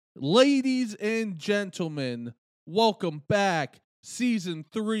Ladies and gentlemen, welcome back. Season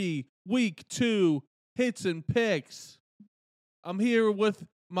 3, Week 2, Hits and Picks. I'm here with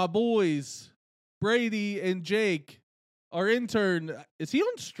my boys, Brady and Jake. Our intern, is he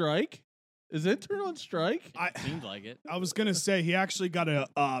on strike? Is intern on strike? Seems like it. I was gonna say he actually got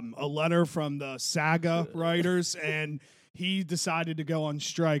a letter from the Saga writers, and he decided to go on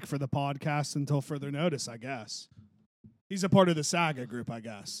strike for the podcast until further notice. I guess he's a part of the Saga group. I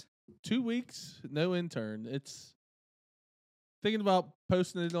guess 2 weeks, no intern. It's thinking about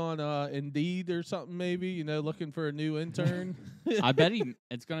posting it on Indeed or something, maybe. Looking for a new intern. I bet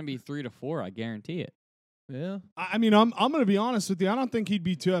it's going to be 3 to 4. I guarantee it. Yeah. I mean, I'm gonna be honest with you. I don't think he'd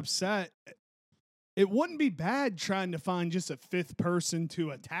be too upset. It wouldn't be bad trying to find just a fifth person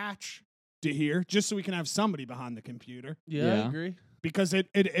to attach to here, just so we can have somebody behind the computer. Yeah, I agree. Because it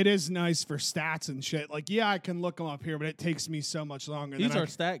is nice for stats and shit. Like, yeah, I can look them up here, but it takes me so much longer. He's our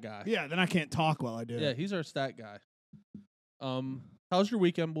stat guy. Yeah, then I can't talk while I do. Yeah, he's our stat guy. How's your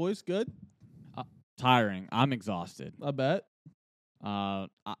weekend, boys? Good? Tiring. I'm exhausted. I bet.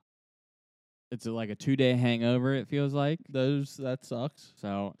 It's like a 2-day hangover, it feels like. That sucks.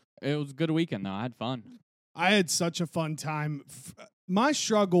 So it was a good weekend, though. I had fun. I had such a fun time. My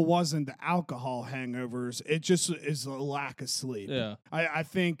struggle wasn't the alcohol hangovers. It just is the lack of sleep. Yeah. I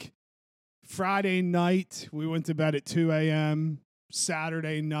think Friday night, we went to bed at 2 a.m.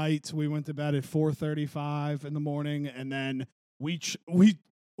 Saturday night, we went to bed at 4:35 in the morning. And then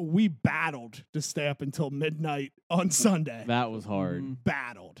we battled to stay up until midnight on Sunday. That was hard.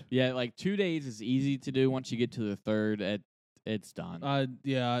 Battled. Yeah, like 2 days is easy to do. Once you get to the third, it's done. I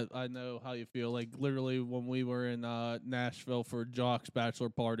know how you feel. Like, literally, when we were in Nashville for Jock's bachelor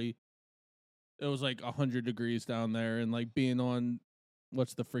party, it was like 100 degrees down there, and like being on,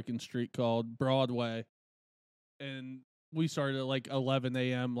 what's the freaking street called? Broadway. And we started at like 11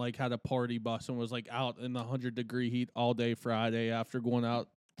 a.m., like had a party bus and was like out in the 100-degree heat all day Friday after going out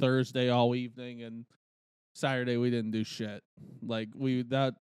Thursday all evening, and Saturday we didn't do shit. Like, which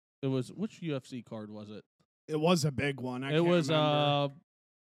UFC card was it? It was a big one. It was Gaethje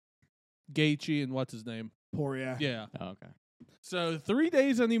and what's his name? Poirier. Yeah. Oh, okay. So 3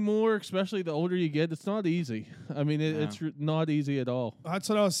 days anymore, especially the older you get, it's not easy. I mean, it's not easy at all. That's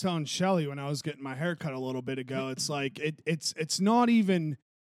what I was telling Shelly when I was getting my hair cut a little bit ago. It's like it's not even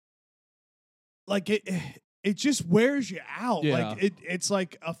like it just wears you out. Yeah. Like it's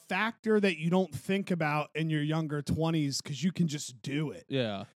like a factor that you don't think about in your younger 20s because you can just do it.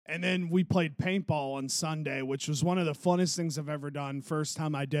 Yeah. And then we played paintball on Sunday, which was one of the funnest things I've ever done. First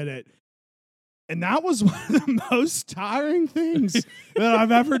time I did it. And that was one of the most tiring things that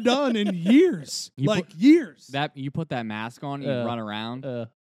I've ever done in years. Years. That you put that mask on, you run around,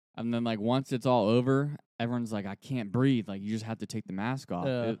 and then like once it's all over, everyone's like, "I can't breathe." Like, you just have to take the mask off.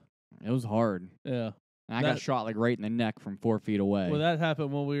 Yeah. It was hard. Yeah. And I got shot like right in the neck from 4 feet away. Well, that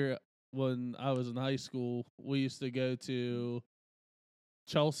happened when I was in high school. We used to go to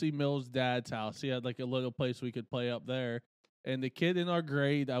Chelsea Mill's dad's house. He had like a little place we could play up there. And the kid in our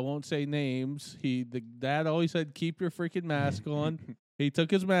grade, I won't say names, the dad always said, "Keep your freaking mask on." He took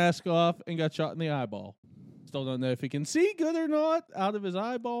his mask off and got shot in the eyeball. Still don't know if he can see good or not out of his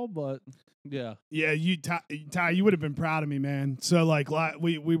eyeball, but yeah. Yeah, Ty, you would have been proud of me, man. So like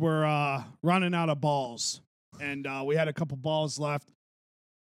we were running out of balls, and we had a couple balls left,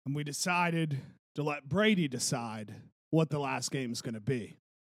 and we decided to let Brady decide what the last game is going to be.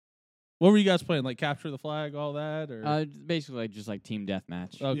 What were you guys playing? Like capture the flag, all that, or basically just like team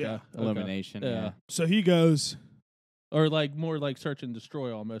deathmatch. okay, yeah. Elimination. Okay. Yeah. So he goes, or like more like search and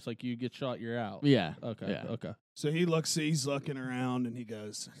destroy, almost like you get shot, you're out. Yeah. Okay. Yeah. Okay. so he's looking around, and he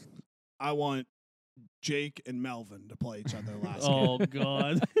goes, "I want Jake and Melvin to play each other last game." Oh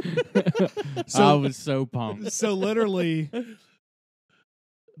God. I was so pumped. So literally,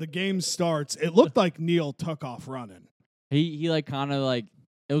 the game starts. It looked like Neil took off running. He like kind of like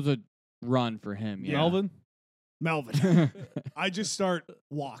it was a run for him. Yeah. Melvin. I just start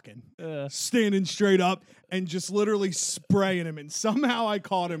walking, Yeah. standing straight up, and just literally spraying him. And somehow I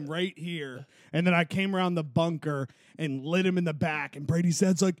caught him right here. And then I came around the bunker and lit him in the back. And Brady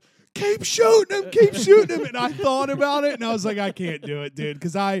said's like, "Keep shooting him, keep shooting him." And I thought about it, and I was like, I can't do it, dude,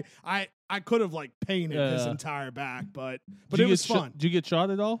 because I could have like painted his entire back, but it was fun. Did you get shot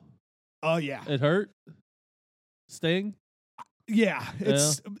at all? Oh yeah, It hurt. Sting. yeah.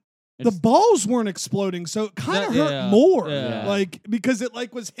 The balls weren't exploding, so it kind of hurt yeah, more, yeah. like because it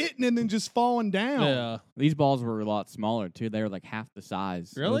like was hitting and then just falling down. Yeah. These balls were a lot smaller too. They were like half the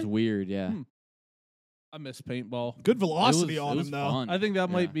size. Really? It was weird. Yeah. I miss paintball. Good velocity It on was him though. fun. I think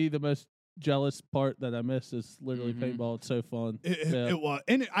that might be the most jealous part that I miss is literally paintball. It's so fun. It was,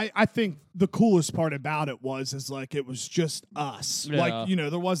 and I think the coolest part about it is like it was just us. Yeah. Like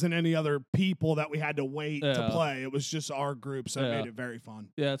there wasn't any other people that we had to wait to play. It was just our group, so it made it very fun.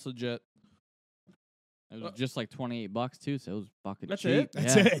 Yeah, it's legit. It was just like $28 too, so it was fucking That's cheap. it?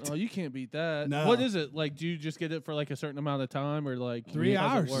 That's Yeah. it. Oh, you can't beat that. No. What is it? Like, do you just get it for like a certain amount of time or like 3 how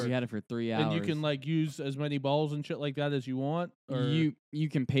does it hours. work? We had it for 3 hours. And you can like use as many balls and shit like that as you want? Or? You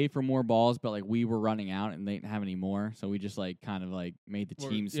can pay for more balls, but like we were running out and they didn't have any more, so we just like kind of like made the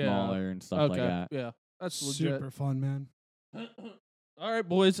team smaller and stuff like that. Yeah. That's legit. Super fun, man. All right,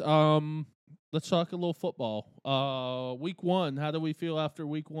 boys. Let's talk a little football. Week 1. How do we feel after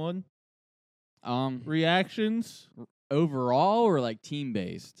week 1? Reactions Overall or like team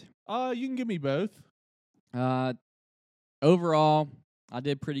based? You can give me both. Overall, I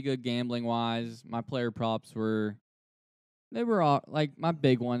did pretty good gambling wise. My player props were all like my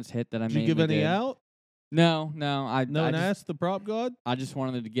big ones hit that I Did made. you give any out? No. No one asked the prop god? I just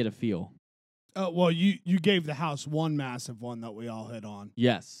wanted to get a feel. Oh well, you gave the house one massive one that we all hit on.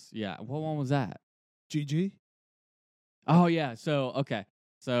 Yes. Yeah. What one was that? GG. Oh yeah. So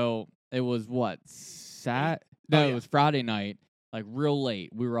it was what? It was Friday night, like real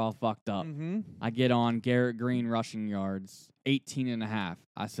late. We were all fucked up. Mm-hmm. I get on Garrett Green rushing yards, 18.5.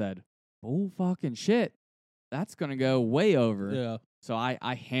 I said, oh, fucking shit. That's going to go way over. Yeah. So I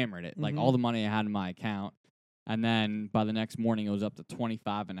hammered it, like all the money I had in my account. And then by the next morning, it was up to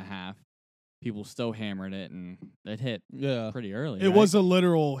 25.5. People still hammered it, and it hit pretty early. It was a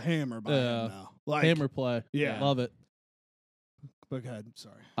literal hammer by him, though. Like, hammer play. Yeah. Love it. But go ahead.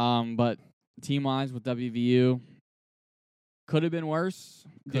 Sorry. But team-wise with WVU, could have been worse.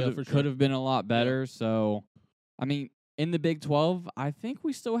 Could have been a lot better. Yeah. So, I mean, in the Big 12, I think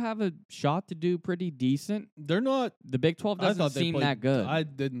we still have a shot to do pretty decent. They're not. The Big 12 doesn't seem that good. I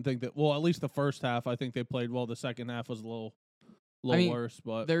didn't think that. Well, at least the first half, I think they played well. The second half was a little worse,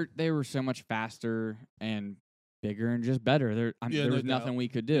 but they were so much faster and bigger and just better. There was nothing we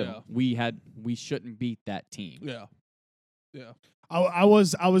could do. Yeah. We shouldn't beat that team. Yeah. I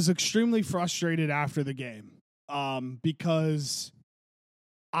was extremely frustrated after the game, because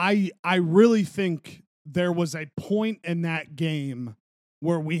I really think there was a point in that game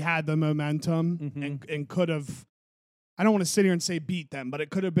where we had the momentum and could have. I don't want to sit here and say beat them, but it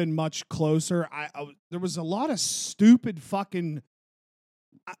could have been much closer. There was a lot of stupid fucking.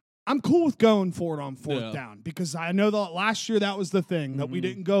 I'm cool with going for it on fourth down because I know that last year that was the thing that we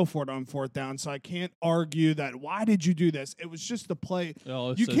didn't go for it on fourth down. So I can't argue that. Why did you do this? It was just the play.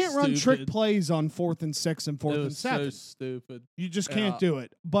 Oh, you so can't run trick stupid. plays on 4th and 6 and 4th and 7. So stupid. You just can't do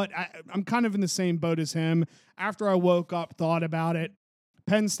it. But I'm kind of in the same boat as him. After I woke up, thought about it.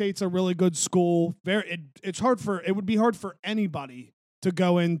 Penn State's a really good school. It would be hard for anybody to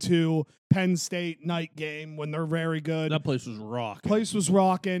go into Penn State night game when they're very good. That place was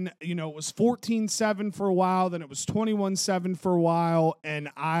rocking. It was 14-7 for a while, then it was 21-7 for a while, and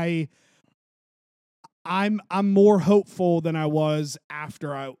I'm more hopeful than I was after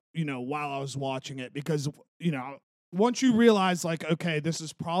while I was watching it because once you realize like, okay, this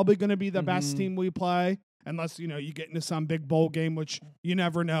is probably going to be the best team we play, unless you get into some big bowl game, which you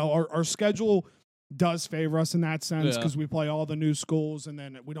never know. Our schedule does favor us in that sense because we play all the new schools and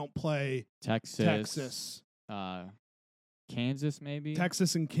then we don't play Texas, Kansas maybe.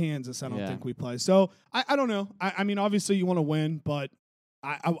 Texas and Kansas, I don't think we play. So I don't know. I mean, obviously you want to win, but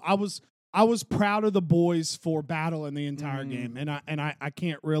I was proud of the boys for battling the entire game, and I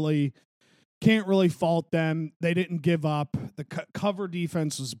can't really fault them. They didn't give up. The cover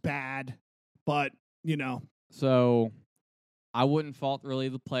defense was bad, but So I wouldn't fault really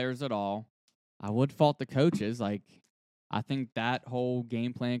the players at all. I would fault the coaches. Like, I think that whole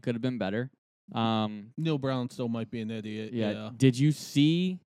game plan could have been better. Neil Brown still might be an idiot. Yeah. Did you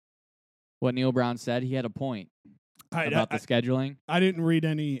see what Neil Brown said? He had a point about the scheduling. I didn't read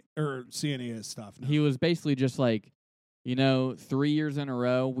any or see any of his stuff. No. He was basically just like, 3 years in a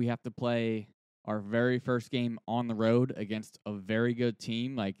row, we have to play our very first game on the road against a very good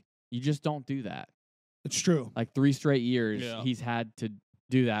team. Like, you just don't do that. It's true. Like 3 straight years, he's had to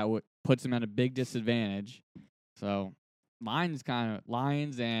do that. Puts him at a big disadvantage. So Lions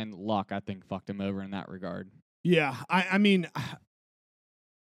and luck, I think, fucked him over in that regard. Yeah, I mean,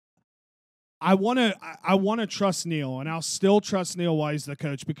 I want to trust Neil, and I'll still trust Neil while he's the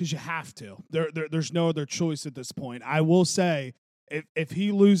coach because you have to. There's no other choice at this point. I will say, if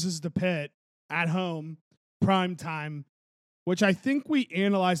he loses the Pitt at home, prime time, which I think we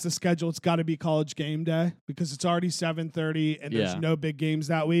analyzed the schedule, it's got to be College game day because it's already 7:30 and there's no big games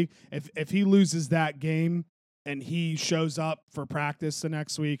that week. If he loses that game, and he shows up for practice the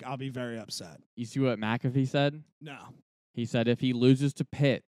next week, I'll be very upset. You see what McAfee said? No. He said if he loses to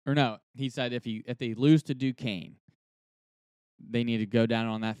Pitt, or no, he said if they lose to Duquesne, they need to go down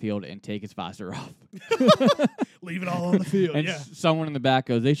on that field and take his visor off. Leave it all on the field. And someone in the back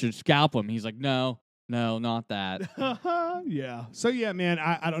goes, they should scalp him. He's like, no, not that. Yeah. So yeah, man,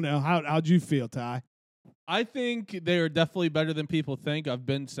 I don't know. How'd you feel, Ty? I think they are definitely better than people think. I've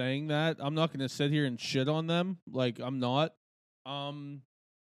been saying that. I'm not going to sit here and shit on them. Like, I'm not.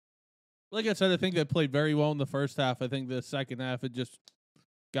 Like I said, I think they played very well in the first half. I think the second half, it just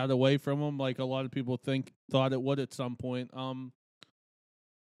got away from them like a lot of people thought it would at some point.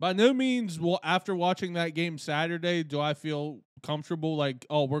 By no means, after watching that game Saturday, do I feel comfortable like,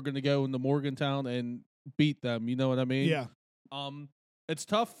 oh, we're going to go into Morgantown and beat them. You know what I mean? Yeah. It's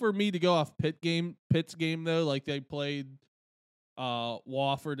tough for me to go off Pitt's game though. Like they played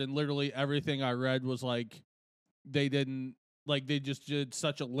Wofford, and literally everything I read was like they just did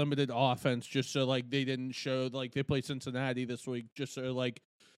such a limited offense just so like they didn't show, like they played Cincinnati this week just so like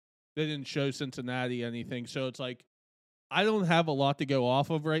they didn't show Cincinnati anything. So it's like I don't have a lot to go off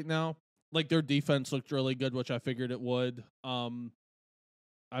of right now. Like their defense looked really good, which I figured it would.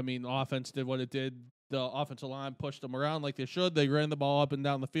 I mean, offense did what it did. The offensive line pushed them around like they should. They ran the ball up and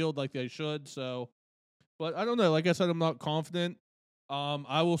down the field like they should. So, but I don't know. Like I said, I'm not confident.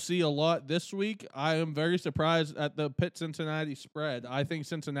 I will see a lot this week. I am very surprised at the Pitt-Cincinnati spread. I think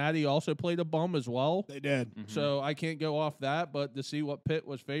Cincinnati also played a bum as well. They did. Mm-hmm. So I can't go off that, but to see what Pitt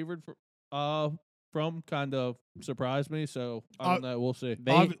was favored from kind of surprised me. So I don't know. We'll see.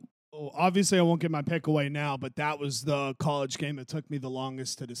 Obviously, I won't give my pick away now, but that was the college game that took me the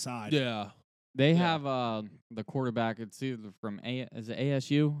longest to decide. Yeah. They have the quarterback. It's either from is it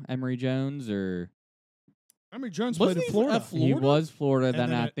ASU, Emory Jones, or Emory Jones played in Florida. He was Florida. And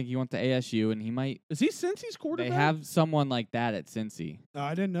then I think he went to ASU, and he might. Is he Cincy's quarterback? They have someone like that at Cincy.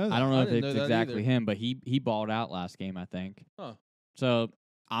 I didn't know that. I don't know if it's exactly him, but he balled out last game, I think. Huh. So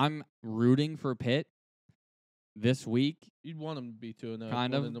I'm rooting for Pitt this week. You'd want him to be 2-0.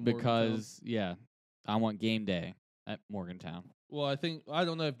 Kind of, because, I want game day at Morgantown. Well, I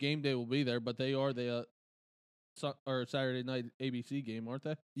don't know if game day will be there, but they are the Saturday night ABC game, aren't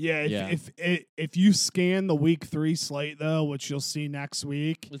they? Yeah. If you scan the week 3 slate though, which you'll see next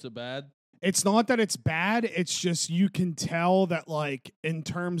week, is it bad? It's not that it's bad. It's just you can tell that like in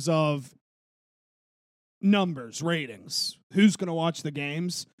terms of numbers, ratings, who's going to watch the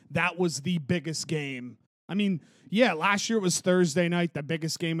games. That was the biggest game. I mean, yeah, last year it was Thursday night, the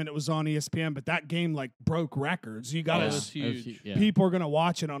biggest game, and it was on ESPN, but that game like broke records. You got it was huge. People are going to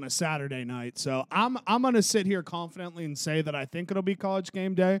watch it on a Saturday night. So I'm going to sit here confidently and say that I think it'll be college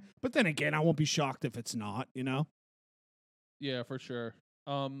game day, but then again, I won't be shocked if it's not, you know? Yeah, for sure.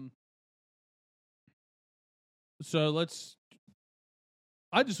 So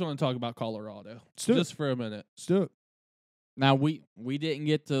I just want to talk about Colorado just for a minute. Let's do it. Now, we didn't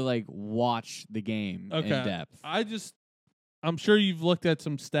get to, like, watch the game in depth. I'm sure you've looked at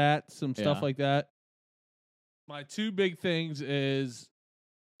some stats, some stuff like that. My 2 big things is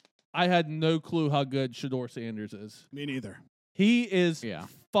I had no clue how good Shedeur Sanders is. Me neither. He is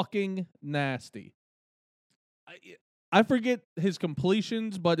fucking nasty. I forget his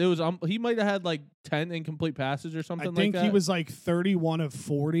completions, but it was he might have had like 10 incomplete passes or something like that. I think he was like 31 of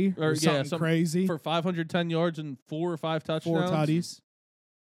 40 or something crazy. For 510 yards and 4 or 5 touchdowns. 4 tutties.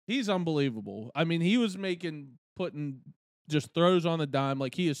 He's unbelievable. I mean, he was putting just throws on the dime.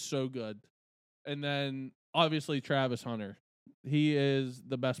 Like, he is so good. And then, obviously, Travis Hunter. He is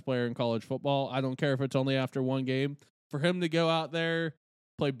the best player in college football. I don't care if it's only after one game. For him to go out there,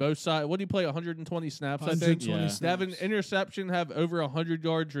 play both sides. What did he play? 120 snaps, I think. To have an interception, have over 100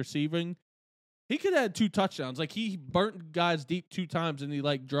 yards receiving. He could have had 2 touchdowns. Like, he burnt guys deep 2 times, and he,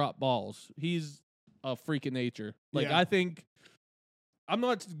 like, dropped balls. He's a freak of nature. Like, I think I'm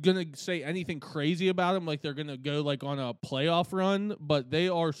not going to say anything crazy about him. Like, they're going to go, like, on a playoff run, but they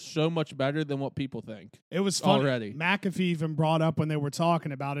are so much better than what people think. It was funny. Already. McAfee even brought up when they were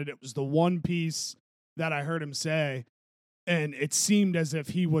talking about it. It was the one piece that I heard him say. And it seemed as if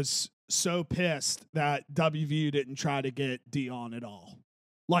he was so pissed that WVU didn't try to get Dion at all.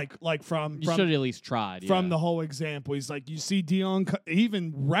 Like from you should have at least tried. From the whole example, he's like, you see Dion. He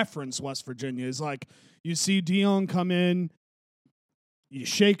even referenced West Virginia. He's like, you see Dion come in, you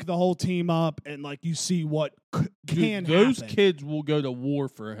shake the whole team up, and like you see what can those happen. Kids will go to war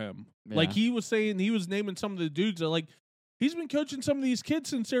for him. Yeah. Like he was saying, he was naming some of the dudes that like he's been coaching some of these kids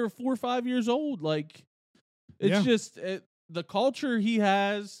since they were 4 or 5 years old. Like it's just the culture he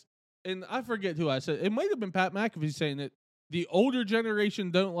has, and I forget who I said. It might have been Pat McAfee saying it. The older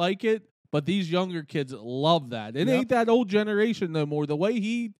generation don't like it, But these younger kids love that. It Yep. ain't that old generation no more. The way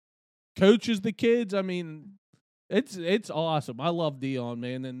he coaches the kids, I mean, it's awesome. I love Dion,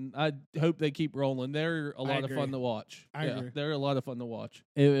 man, and I hope they keep rolling. They're a lot of fun to watch. I agree. They're a lot of fun to watch.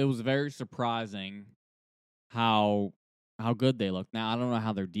 It was very surprising how good they looked. Now I don't know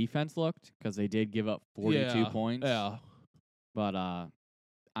how their defense looked because they did give up 42 points. Yeah, but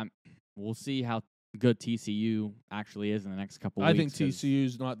we'll see how good TCU actually is in the next couple I weeks. think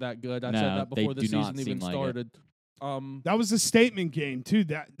TCU's not that good. I said that before the season even started. That was a statement game too.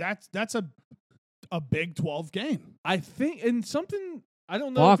 That's a Big 12 game. I think, and something I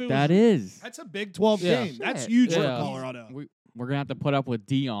don't know. Fuck, that is. That's a Big 12 Yeah. game. That's Shit. huge for Yeah. Colorado. We're gonna have to put up with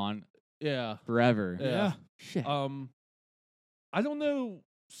Dion Yeah, forever. yeah. Shit. I don't know.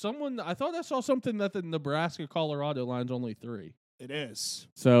 I thought I saw something that the Nebraska Colorado line's only 3. It is.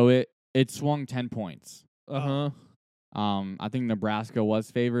 So it swung 10 points. I think Nebraska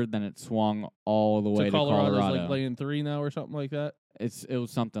was favored, then it swung all the way to Colorado's Colorado. like laying 3 now or something like that. It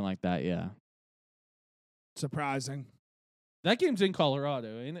was something like that, yeah. Surprising. That game's in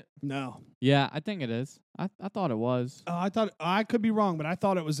Colorado, ain't it? No. Yeah, I think it is. I thought it was. I thought I could be wrong, but I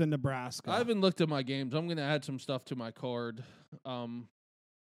thought it was in Nebraska. I haven't looked at my games. I'm gonna add some stuff to my card.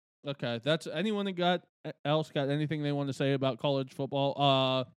 Okay, that's anyone that else got anything they want to say about college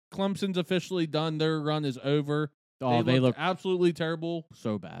football? Clemson's officially done. Their run is over. Oh, they look absolutely terrible.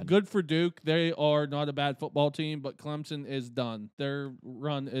 so bad. Good for Duke. They are not a bad football team, but Clemson is done. Their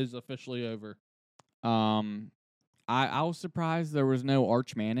run is officially over. I was surprised there was no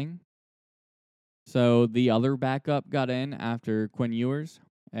Arch Manning. So the other backup got in after Quinn Ewers,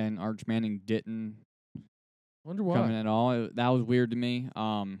 and Arch Manning didn't Wonder come in why. at all. That was weird to me.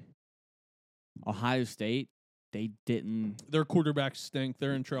 Ohio State, they didn't. Their quarterbacks stink.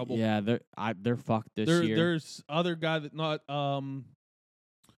 They're in trouble. Yeah, they're fucked this year. There's other guy that not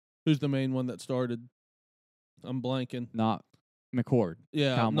who's the main one that started? I'm blanking. Not McCord.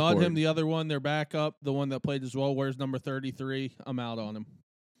 Yeah, Kyle not McCord. him. The other one, their backup, the one that played as well, wears number 33. I'm out on him.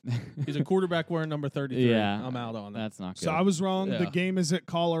 He's a quarterback wearing number 33. Yeah, I'm out on him. That's not good. So I was wrong. Yeah. The game is at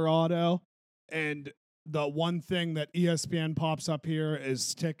Colorado, and the one thing that ESPN pops up here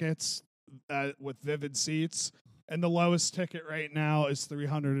is tickets with Vivid Seats, and the lowest ticket right now is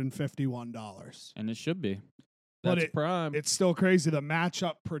 $351. and it should be. That's but prime. It's still crazy. The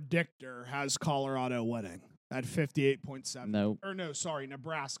matchup predictor has Colorado winning at 58.7. No. Or no, sorry,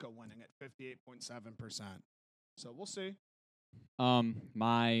 Nebraska winning at 58.7%. So we'll see.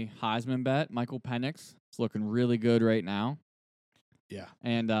 My Heisman bet, Michael Penix, is looking really good right now. Yeah.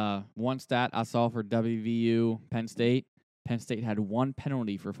 And one stat I saw for WVU Penn State had 1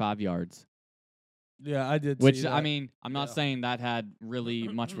 penalty for 5 yards. Yeah, I did. Which, see that. I mean, I'm not saying that had really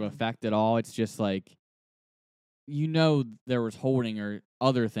much of an effect at all. It's just like, there was holding or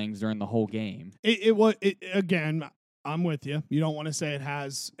other things during the whole game. Again, I'm with you. You don't want to say it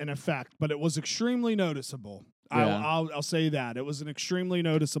has an effect, but it was extremely noticeable. Yeah. I'll say that. It was an extremely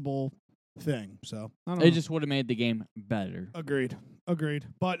noticeable thing. So I don't It know. just would have made the game better. Agreed.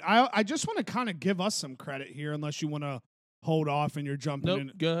 But I just want to kind of give us some credit here, unless you want to hold off and you're jumping Nope,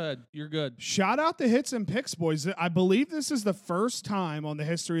 in. go ahead. You're good. Shout out the Hits and Picks, boys. I believe this is the first time on the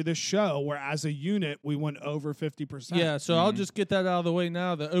history of this show where, as a unit, we went over 50%. Yeah, so I'll just get that out of the way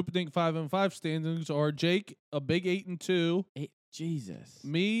now. The opening 5-5 standings are Jake, a big 8-2. Jesus.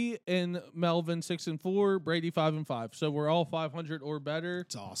 Me and Melvin 6-4. Brady 5-5. So we're all 500 or better.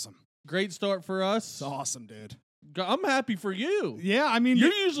 It's awesome. Great start for us. It's awesome, dude. I'm happy for you. Yeah, I mean,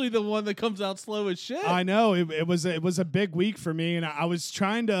 You're usually the one that comes out slow as shit. I know it was a big week for me, and I was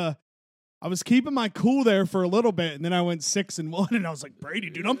keeping my cool there for a little bit, and then I went 6-1, and I was like, Brady,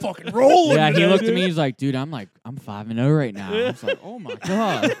 dude, I'm fucking rolling. Yeah, he today, looked dude. at me. He's like, dude, I'm 5-0 right now. I was like, oh my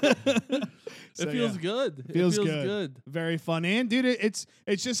god. So, it feels yeah. good. Feels it feels good. good. Very fun, and dude, it's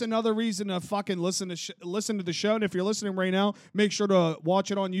just another reason to fucking listen to the show. And if you're listening right now, make sure to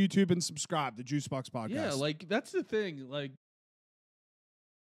watch it on YouTube and subscribe to Juicebox Podcast. Yeah, that's the thing.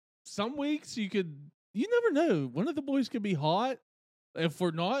 Some weeks you never know. One of the boys could be hot. If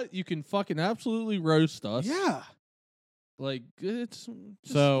we're not, you can fucking absolutely roast us. yeah. It's just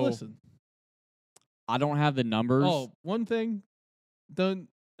So- listen. I don't have the numbers. Oh, one thing, don't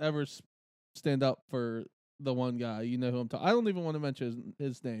ever stand up for the one guy. You know who I'm talking. I don't even want to mention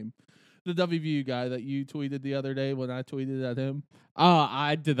his name. The WVU guy that you tweeted the other day when I tweeted at him.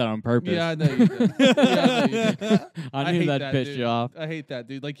 I did that on purpose. Yeah, I know you did. Yeah, I know you did. I knew hate that pissed dude. you off. I hate that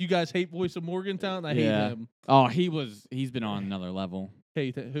dude. You guys hate Voice of Morgantown. I hate Yeah. him. Oh, he's been on another level.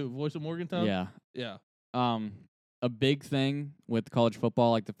 Who? Voice of Morgantown? Yeah. Yeah. A big thing with college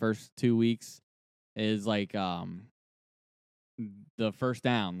football, the first 2 weeks, is the first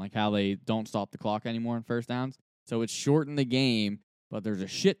down, like how they don't stop the clock anymore on first downs. So it's shortened the game, but there's a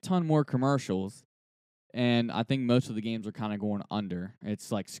shit ton more commercials. And I think most of the games are kind of going under.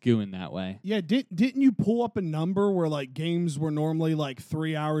 It's like skewing that way. Yeah, didn't you pull up a number where like games were normally like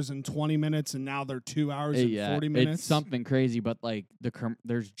 3 hours and 20 minutes and now they're 2 hours and 40 minutes? It's something crazy, but like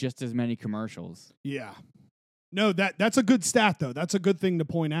there's just as many commercials. Yeah. No, that's a good stat though. That's a good thing to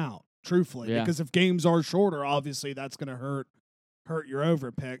point out, truthfully, because if games are shorter, obviously that's going to hurt your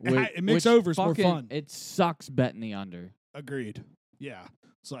over pick. It makes overs more fun. It sucks betting the under. Agreed. Yeah.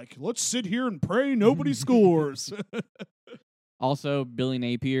 It's like, let's sit here and pray nobody scores. Also, Billy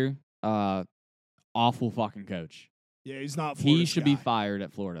Napier, awful fucking coach. Yeah, he's not Florida's He should be fired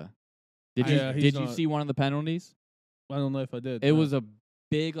at Florida. Did you see one of the penalties? I don't know if I did. It was a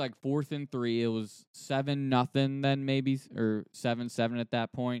big, like, 4th and 3. It was 7-0 then maybe, or 7-7 at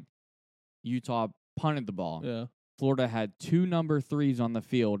that point. Utah punted the ball. Yeah. Florida had 2 number 3s on the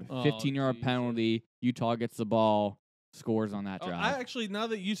field. 15-yard penalty. Utah gets the ball. Scores on that drive. I actually, now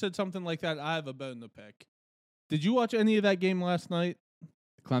that you said something like that, I have a bone to pick. Did you watch any of that game last night?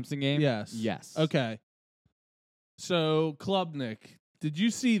 The Clemson game? Yes. Yes. Okay. So, Klubnik, did you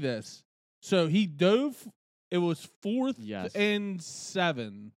see this? So, he dove. It was 4th and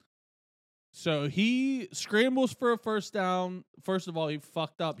 7. So, he scrambles for a first down. First of all, he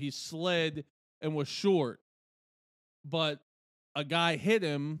fucked up. He slid and was short. But a guy hit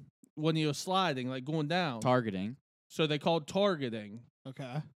him when he was sliding, like going down. Targeting. So they called targeting.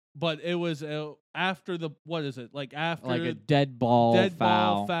 Okay. But it was after the, what is it? Like after. Like a dead ball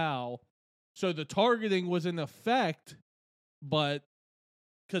foul. So the targeting was in effect, but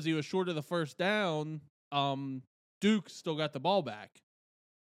because he was short of the first down, Duke still got the ball back.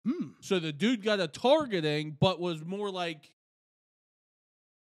 So the dude got a targeting, but was more like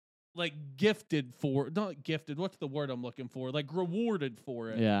gifted for, not gifted, what's the word I'm looking for? Like rewarded for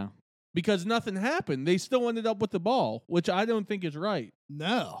it. Yeah. Because nothing happened. They still ended up with the ball, which I don't think is right.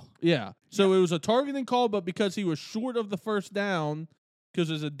 No. Yeah. So it was a targeting call, but because he was short of the first down, because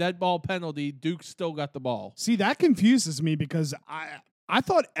there's a dead ball penalty, Duke still got the ball. See, that confuses me because I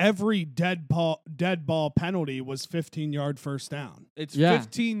thought every dead ball penalty was 15-yard first down. It's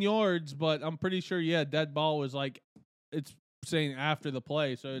 15 yards, but I'm pretty sure, dead ball was like, it's saying after the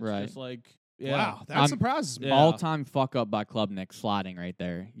play, so it's just like, wow, that surprises me. All-time fuck-up by Klubnik sliding right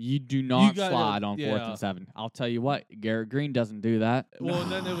there. You do not slide on 4th and 7. I'll tell you what, Garrett Green doesn't do that. Well,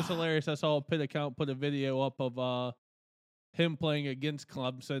 and then it was hilarious. I saw a Pitt account put a video up of him playing against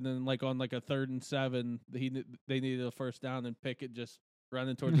Clemson, and like on like a 3rd and 7, they needed a first down, and Pickett just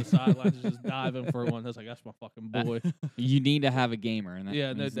running towards the sidelines, just diving for one. I was like, that's my fucking boy. You need to have a gamer, and no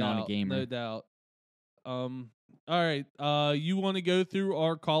he's doubt, not a gamer. No doubt. All right. You want to go through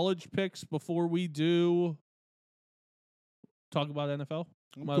our college picks before we do talk about NFL?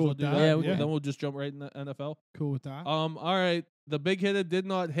 Might as well do that. Yeah. Then we'll just jump right in the NFL. Cool with that. All right. The big hitter did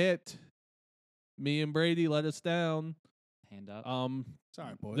not hit. Me and Brady let us down. Hand up.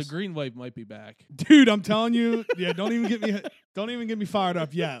 Sorry, boys. The green wave might be back. Dude, I'm telling you, don't even get me fired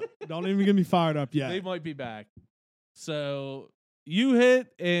up yet. Don't even get me fired up yet. They might be back. So you hit,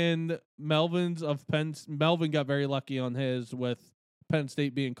 and Melvin got very lucky on his with Penn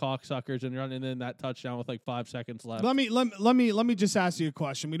State being cocksuckers and running in that touchdown with like 5 seconds left. Let me just ask you a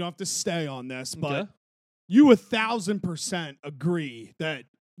question. We don't have to stay on this, but you 1,000% agree that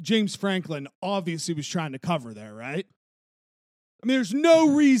James Franklin obviously was trying to cover there, right? I mean, there's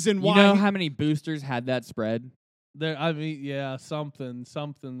no reason why. You know how many boosters had that spread? There, I mean, something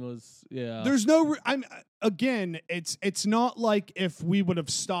was, There's no. Again, it's not like if we would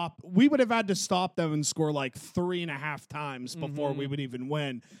have had to stop them and score like 3.5 times before we would even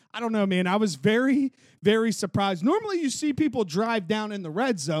win. I don't know, man. I was very, very surprised. Normally, you see people drive down in the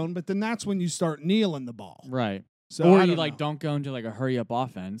red zone, but then that's when you start kneeling the ball, right? So or you don't go into like a hurry up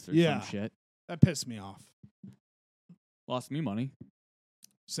offense or some shit. That pissed me off. Lost me money.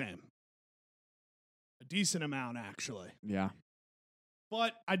 Same. A decent amount, actually. Yeah.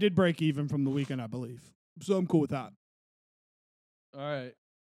 But I did break even from the weekend, I believe. So I'm cool with that. All right.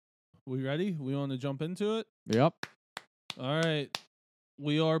 We ready? We want to jump into it? Yep. All right.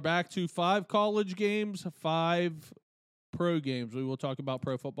 We are back to 5 college games, 5 pro games. We will talk about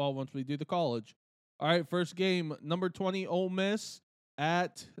pro football once we do the college. All right, first game, number 20 Ole Miss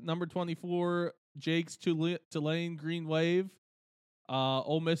at number 24 Jake's Tulane Green Wave.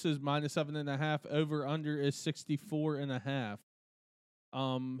 Ole Miss is -7.5. Over under is 64.5.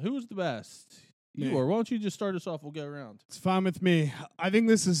 Who was the best? You are. Why don't you just start us off? We'll go around. It's fine with me. I think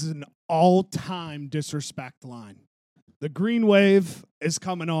this is an all-time disrespect line. The Green Wave is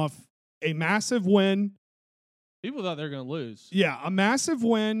coming off a massive win People thought they were going to lose. Yeah, a massive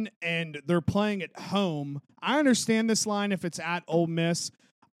win, and they're playing at home. I understand this line if it's at Ole Miss.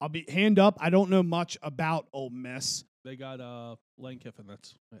 I'll be hand up. I don't know much about Ole Miss. They got Lane Kiffin.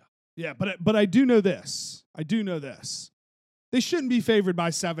 That's Yeah, but I do know this. They shouldn't be favored by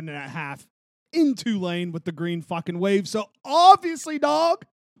 7.5 in Tulane with the green fucking wave. So obviously, dog,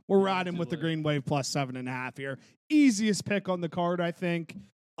 we're riding with the green wave plus 7.5 here. Easiest pick on the card, I think.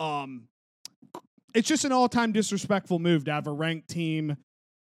 It's just an all-time disrespectful move to have a ranked team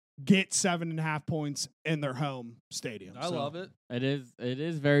get 7.5 points in their home stadium. I love it. It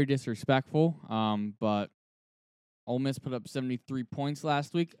is very disrespectful. But Ole Miss put up 73 points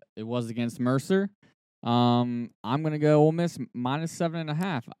last week. It was against Mercer. I'm gonna go Ole Miss minus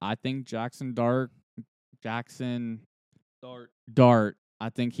 7.5. I think Jackson Dart. I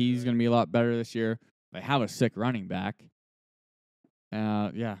think he's gonna be a lot better this year. They have a sick running back.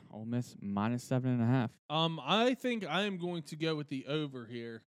 Yeah, Ole Miss minus 7.5. I think I am going to go with the over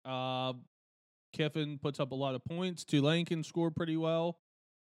here. Kiffin puts up a lot of points. Tulane can score pretty well.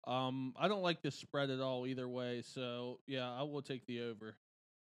 I don't like this spread at all either way. So yeah, I will take the over.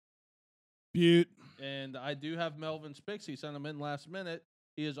 Butte. And I do have Melvin Spix. He sent him in last minute.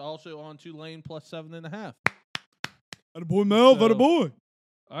 He is also on Tulane plus 7.5. Attaboy, Mel. So- Attaboy.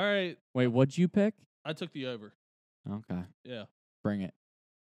 All right, Wait, what'd you pick? I took the over. Okay, Yeah. bring it.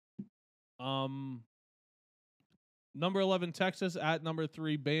 Number 11 Texas at number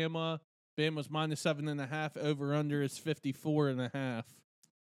 3 Bama. Bama's minus 7.5. Over under is 54.5.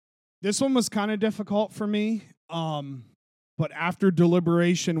 This one was kind of difficult for me. But after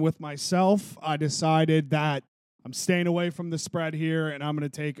deliberation with myself, I decided that I'm staying away from the spread here, and I'm going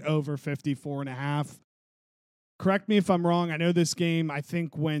to take over 54.5. Correct me if I'm wrong. I know this game, I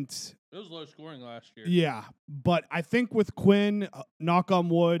think, went... It was low scoring last year. Yeah, but I think with Quinn, knock on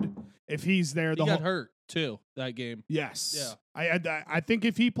wood, if he's there... He got hurt, too, that game. Yes. Yeah. I think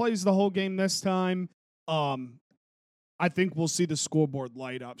if he plays the whole game this time, I think we'll see the scoreboard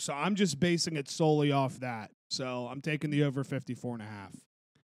light up. So I'm just basing it solely off that. So I'm taking the over 54.5.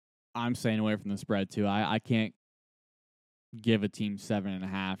 I'm staying away from the spread too. I can't give a team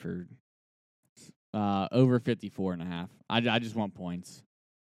 7.5 or over 54.5. I just want points.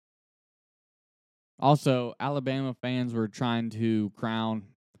 Also, Alabama fans were trying to crown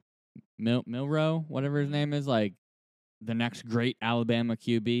Milroe, whatever his name is, like the next great Alabama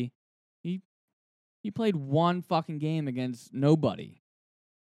QB. He played one fucking game against nobody.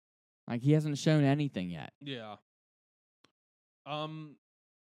 Like, he hasn't shown anything yet. Yeah. I'm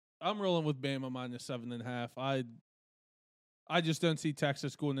rolling with Bama minus 7.5. I just don't see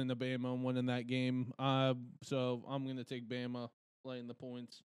Texas going into Bama and winning that game. So I'm going to take Bama laying the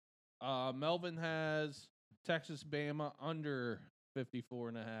points. Melvin has Texas Bama under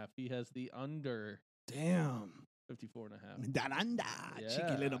 54.5. He has the under. Damn. 54.5. Daranda,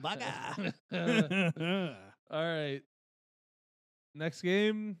 cheeky little bugger. All right. Next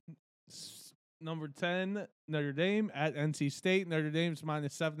game, number 10, Notre Dame at NC State. Notre Dame's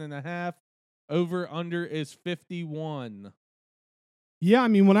minus 7.5. Over under is 51. Yeah, I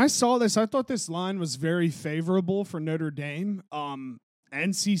mean, when I saw this, I thought this line was very favorable for Notre Dame.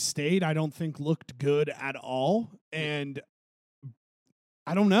 NC State, I don't think looked good at all, and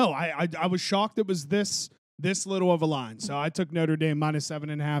I don't know. I was shocked it was this little of a line. So I took Notre Dame minus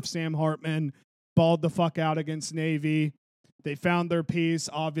 7.5. Sam Hartman balled the fuck out against Navy. They found their piece.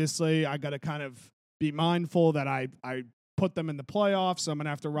 Obviously, I got to kind of be mindful that I put them in the playoffs. So I'm going to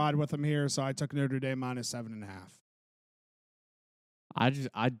have to ride with them here. So I took Notre Dame minus 7.5.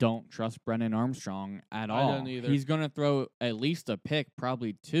 I don't trust Brennan Armstrong at all. I don't either. He's going to throw at least a pick,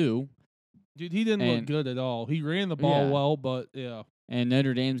 probably 2. Dude, he didn't look good at all. He ran the ball well, but yeah. And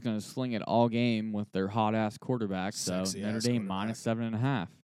Notre Dame's going to sling it all game with their hot-ass quarterback. So Notre Dame minus 7.5.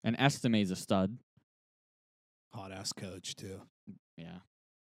 And Estime's a stud. Hot-ass coach, too. Yeah.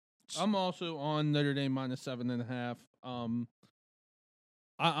 I'm also on Notre Dame minus 7.5.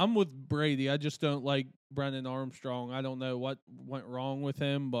 I'm with Brady. I just don't like Brennan Armstrong. I don't know what went wrong with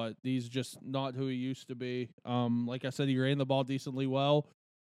him, but he's just not who he used to be. Like I said, he ran the ball decently well.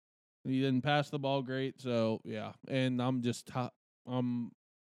 He didn't pass the ball great, so yeah. And I'm just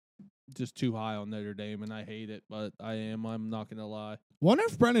too high on Notre Dame, and I hate it, but I am. I'm not gonna lie. Wonder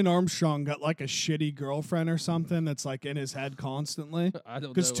if Brennan Armstrong got like a shitty girlfriend or something that's like in his head constantly. I don't know.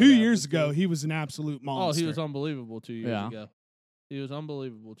 Because what 2 years happened to ago, him. he was an absolute monster. Oh, he was unbelievable 2 years Yeah. ago. He was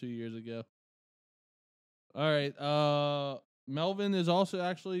unbelievable 2 years ago. All right. Melvin is also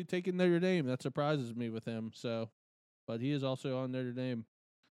actually taking Notre Dame. That surprises me with him. So, but he is also on Notre Dame.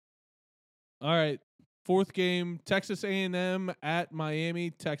 All right. Fourth game, Texas A&M at Miami.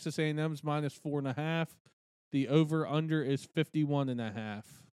 Texas A&M's minus 4.5. The over-under is 51.5.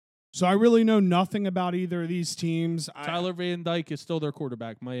 So I really know nothing about either of these teams. Tyler Van Dyke is still their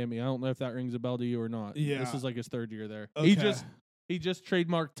quarterback, Miami. I don't know if that rings a bell to you or not. Yeah. This is like his third year there. Okay. He just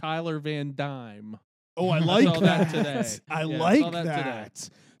trademarked Tyler Van Dime. Oh, I I like saw that. that today. I Yeah, I like saw that that.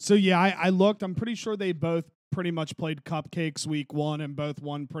 today. So yeah, I looked. I'm pretty sure they both pretty much played cupcakes week 1 and both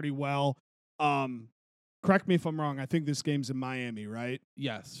won pretty well. Correct me if I'm wrong. I think this game's in Miami, right?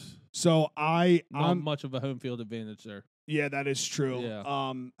 Yes. So Not I'm much of a home field advantage there. yeah, that is true.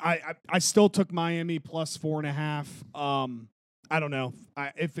 Yeah. I still took Miami plus 4.5. I don't know.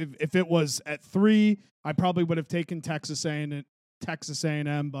 If it was at 3, I probably would have taken Texas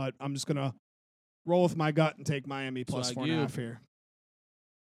A&M, but I'm just gonna roll with my gut and take Miami plus like 4.5 here.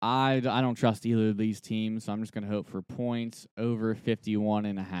 I don't trust either of these teams, so I'm just going to hope for points over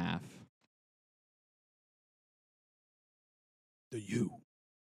 51.5. The U.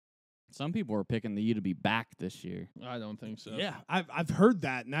 Some people are picking the U to be back this year. I don't think so. Yeah, I've heard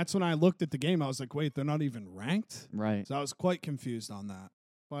that, and that's when I looked at the game. I was like, wait, they're not even ranked. Right. So I was quite confused on that.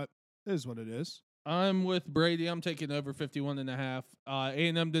 But it is what it is. I'm with Brady. I'm taking over 51.5.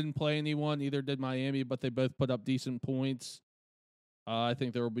 A&M didn't play anyone, neither did Miami, but they both put up decent points. I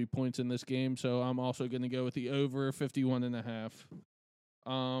think there will be points in this game, so I'm also going to go with the over 51.5.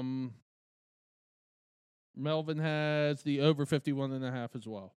 Melvin has the over 51.5 as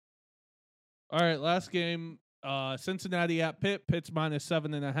well. All right, last game. Cincinnati at Pitt. Pitt's minus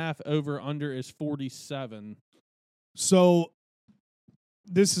 7.5. Over under is 47. So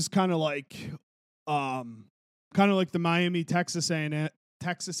this is kind of like the Miami Texas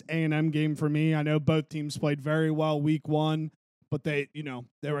A&M game for me. I know both teams played very well week 1, but they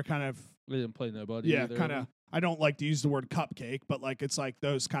were kind of They didn't play nobody. yeah, either. kind of. I don't like to use the word cupcake, but like it's like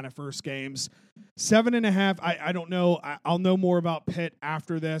those kind of first games. 7.5. I don't know. I'll know more about Pitt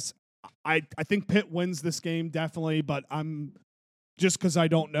after this. I think Pitt wins this game definitely, but I'm just because I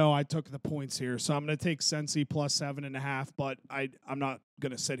don't know. I took the points here, so I'm going to take Cincy plus 7.5. But I'm not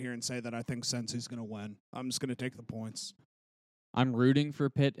going to sit here and say that I think Cincy's going to win. I'm just going to take the points. I'm rooting for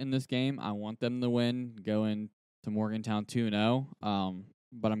Pitt in this game. I want them to win, go into Morgantown 2-0.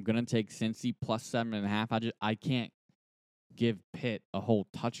 But I'm gonna take Cincy plus 7.5. I can't give Pitt a whole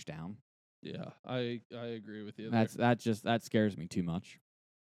touchdown. Yeah, I agree with you. There. That scares me too much.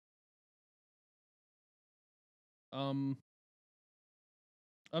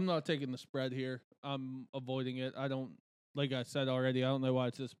 I'm not taking the spread here. I'm avoiding it. I don't, like I said already, I don't know why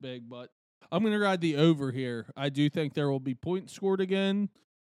it's this big, but I'm going to ride the over here. I do think there will be points scored again.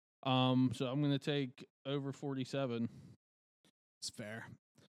 So I'm going to take over 47. It's fair.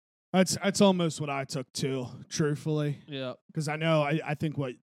 That's almost what I took too, truthfully, Yeah. because I know I think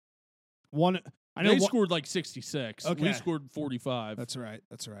what one I know They one, scored like 66. Okay. We scored 45. That's right.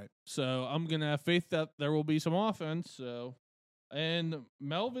 That's right. So I'm going to have faith that there will be some offense. So, and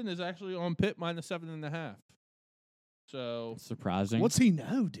Melvin is actually on Pitt minus 7.5. So Surprising. What's he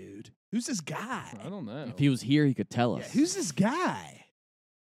know, dude? Who's this guy? I don't know. If he was here, he could tell us. Yeah, who's this guy?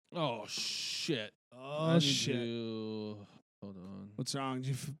 Oh shit! Oh I need shit! to- hold on. What's wrong? Did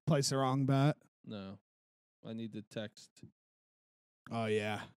you place the wrong bet? No, I need to text Oh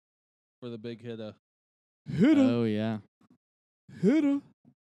yeah. for the big hitter. Hitter. Oh yeah. Hitter.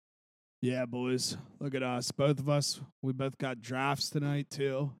 Yeah, boys. Look at us. Both of us. We both got drafts tonight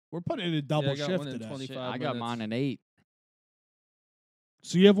too. We're putting in a double I got shift one in today. 20. Shit, 25 I got minutes. mine at 8.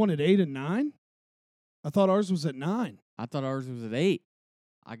 So you have one at 8 and 9? I thought ours was at 9. I thought ours was at 8.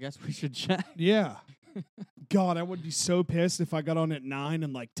 I guess we should check. Yeah. God, I would be so pissed if I got on at 9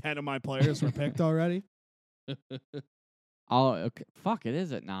 and like 10 of my players were picked already. Oh, okay. Fuck, it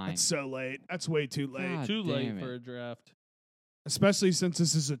is at 9. That's so late. That's way too late. God Too late damn for it. a draft. Especially since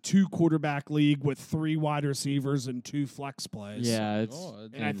this is a 2-quarterback league with 3 wide receivers and 2 flex plays. Yeah, it's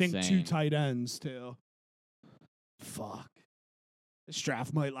God. And I think 2 insane. tight ends too. Fuck. This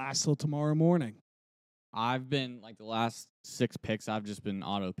draft might last till tomorrow morning. I've been like the last 6 picks. I've just been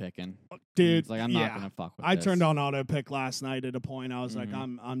auto picking. Dude, It's like I'm yeah. not gonna fuck with I this. turned on auto pick last night at a point. I was like,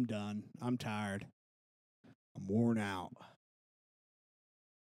 Mhm. I'm done. I'm tired. I'm worn out.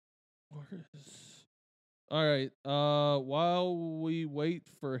 Where is- All right. While we wait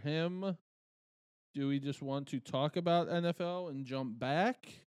for him, do we just want to talk about NFL and jump back?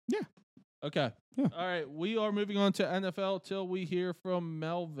 Yeah. Okay. Yeah. All right. We are moving on to NFL till we hear from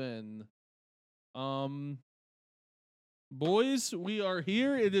Melvin. Boys, we are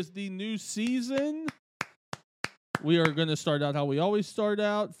here. It is the new season. We are going to start out how we always start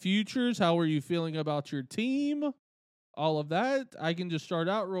out. Futures, how are you feeling about your team? All of that. I can just start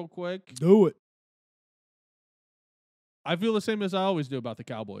out real quick. Do it. I feel the same as I always do about the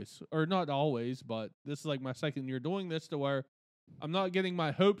Cowboys. Or not always, but this is like my second year doing this to where I'm not getting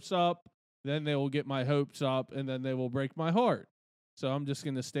my hopes up, then they will get my hopes up, and then they will break my heart. So I'm just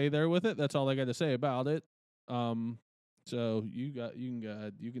going to stay there with it. That's all I got to say about it. So you can go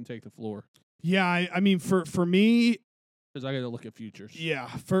ahead. You can take the floor Yeah, I mean, for me, because I got to look at futures. yeah,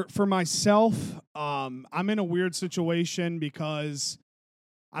 for myself, I'm in a weird situation because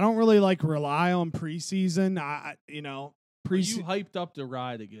I don't really rely on preseason. Are you hyped up to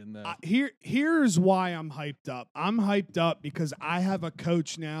ride again though? Here's why I'm hyped up. I'm hyped up because I have a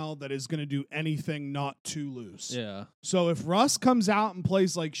coach now that is going to do anything not to lose. Yeah. So if Russ comes out and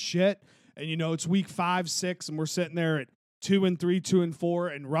plays like shit, and it's week 5, 6, and we're sitting there at 2-3,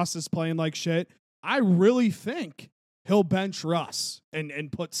 2-4, and Russ is playing like shit, I really think he'll bench Russ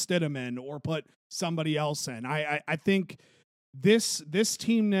and put Stidham in or put somebody else in. I think this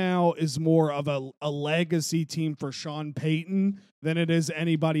team now is more of a legacy team for Sean Payton than it is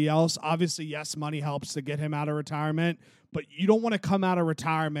anybody else. Obviously, yes, money helps to get him out of retirement, but you don't want to come out of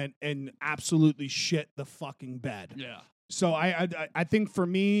retirement and absolutely shit the fucking bed. Yeah. So I think for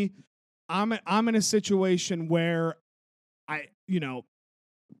me, I'm in a situation where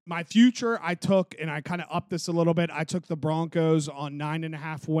my future I took, and I kind of upped this a little bit. I took the Broncos on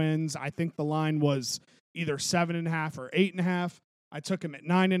 9.5 wins. I think the line was either 7.5 or 8.5. I took him at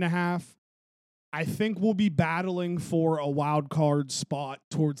 9.5. I think we'll be battling for a wild card spot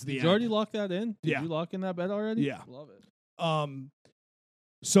towards the Did end. you already lock that in? Did Yeah. you lock in that bet already? Yeah. Love it.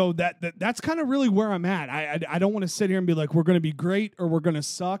 So that's kind of really where I'm at. I don't want to sit here and be like, we're going to be great or we're going to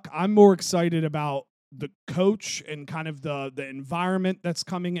suck. I'm more excited about the coach and kind of the environment that's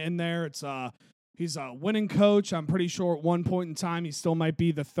coming in there. He's a winning coach. I'm pretty sure at one point in time, he still might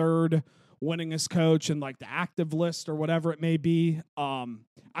be the third winningest coach in the active list or whatever it may be. I'm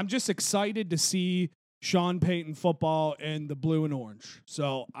just excited to see Sean Payton football in the blue and orange.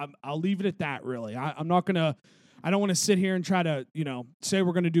 So I'll leave it at that. Really, I don't want to sit here and try to, say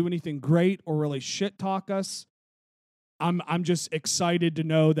we're going to do anything great or really shit talk us. I'm just excited to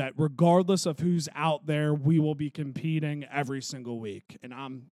know that regardless of who's out there, we will be competing every single week, and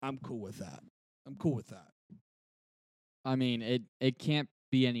I'm cool with that. I'm cool with that. I mean, it can't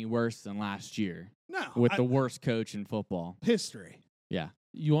be any worse than last year No, with the worst coach in football. history. Yeah.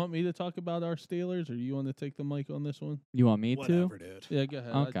 You want me to talk about our Steelers, or you want to take the mic on this one? You want me Whatever, to? dude. Yeah, go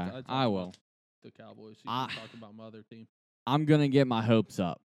ahead. Okay, talk I about will. The Cowboys. You I- can talk about my other team. I'm gonna get my hopes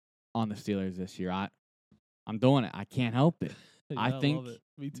up on the Steelers this year. I'm doing it. I can't help it. Yeah, I think love it.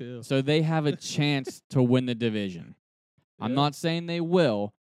 Me too. so. They have a chance to win the division. I'm Yeah. not saying they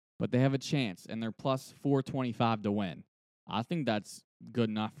will, but they have a chance, and they're plus 425 to win. I think that's good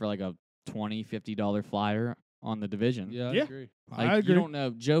enough for a $20, $50 flyer on the division. Yeah, I Yeah. agree. I agree. You don't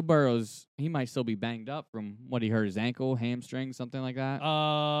know. Joe Burrow's, he might still be banged up from what he hurt his ankle, hamstring, something like that.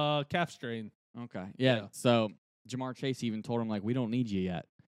 Calf strain. Okay. Yeah. yeah. So Jamar Chase even told him, we don't need you yet.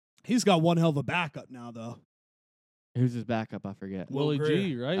 He's got one hell of a backup now, though. Who's his backup? I forget. Will Willie Greer.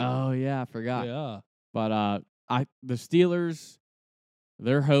 G, right? Oh, yeah. I forgot. yeah. But the Steelers,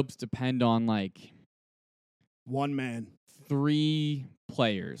 their hopes depend on One man. 3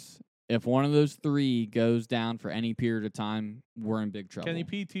 players. If one of those 3 goes down for any period of time, we're in big trouble. Kenny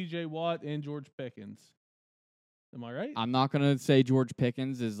P, T.J. Watt, and George Pickens. Am I right? I'm not gonna say George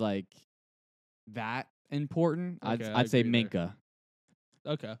Pickens is that important. Okay, I I'd say agree there. Minka,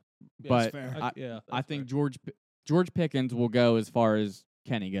 Okay. Yeah, but fair. I that's think fair. George Pickens will go as far as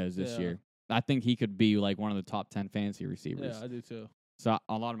Kenny goes this Yeah. year. I think he could be one of the top 10 fantasy receivers. Yeah, I do too. So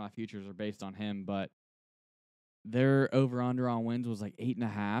a lot of my futures are based on him, but their over under on wins was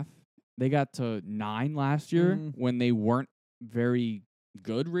 8.5. They got to 9 last year Mhm. when they weren't very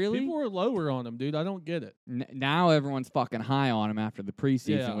good, really. People were lower on him, dude. I don't get it. Now everyone's fucking high on him after the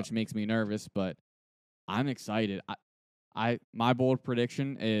preseason, Yeah. which makes me nervous, but I'm excited. My bold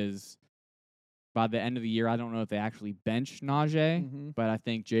prediction is by the end of the year, I don't know if they actually bench Najee, Mhm. but I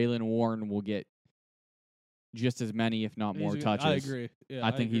think Jalen Warren will get just as many, if not more, He's touches. I agree. Yeah,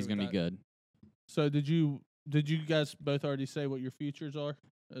 I think agree he's with going to be that. good. So did you guys both already say what your futures are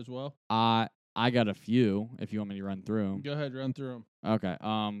as well? I got a few if you want me to run through 'em. Go ahead, run through them.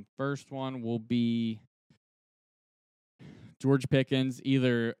 Okay. First one will be George Pickens,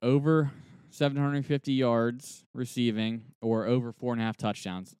 either over 750 yards receiving or over 4.5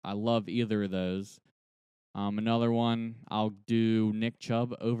 touchdowns. I love either of those. Another one, I'll do Nick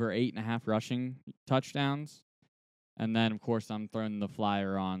Chubb over 8.5 rushing touchdowns. And then, of course, I'm throwing the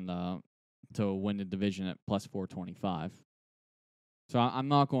flyer on to win the division at plus 425. So I'm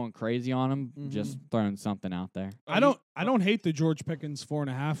not going crazy on him. Mhm. Just throwing something out there. I don't hate the George Pickens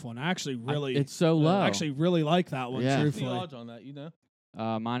 4.5 one. I actually really It's so low. I actually really like that one. Yeah. What's the Truthfully, odds on that? You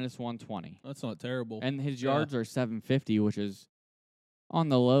know, Minus 120. that's not terrible. And his Yeah. yards are 750, which is on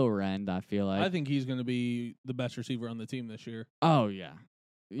the lower end, I feel like. I think he's going to be the best receiver on the team this year. Oh, yeah.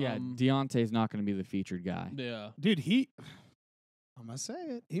 Yeah, Um, Deontay's not going to be the featured guy. Yeah. dude, I'm gonna say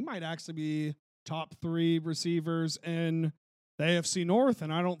it. He might actually be top 3 receivers in the AFC North,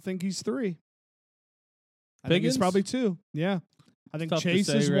 and I don't think he's 3. I think he's Pickens? probably 2. Yeah, I think Tough Chase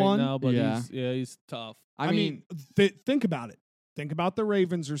to say is right 1. now, but Yeah. he's tough. I mean, think about it. Think about the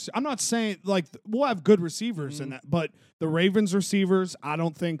Ravens. I'm not saying like we'll have good receivers in Mhm. that, but the Ravens receivers, I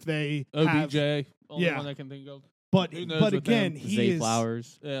don't think they OBJ, have. only Yeah. one I can think of. But Who knows but with again, them? he Zay is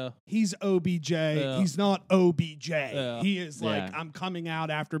Flowers. Yeah. he's OBJ. Yeah. He's not OBJ. Yeah. He is like Yeah. I'm coming out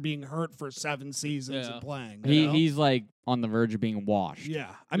after being hurt for 7 seasons Yeah. and playing. you know? He's like on the verge of being washed.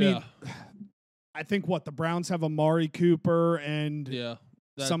 Yeah, I mean, I think the Browns have Amari Cooper and Yeah.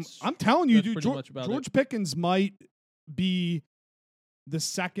 some. That's- I'm telling you, that's dude, pretty much about George Pickens might be the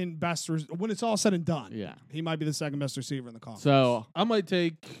second best when it's all said and done. Yeah. He might be the second best receiver in the conference. So I might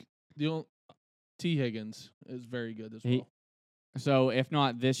take T. Higgins is very good as well. if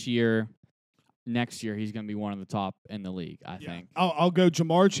not this year, next year he's going to be one of the top in the league, I think. I'll go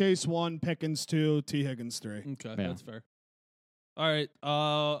Jamar Chase 1, Pickens 2, T Higgins 3. Okay, Yeah. that's fair. All right,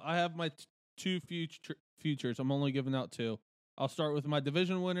 I have my 2 futures. I'm only giving out 2. I'll start with my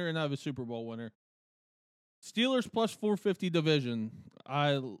division winner, and I have a Super Bowl winner. Steelers plus 450 division.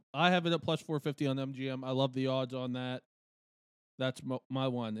 I have it at plus 450 on MGM. I love the odds on that. That's my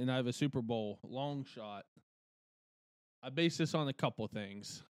one, and I have a Super Bowl long shot. I base this on a couple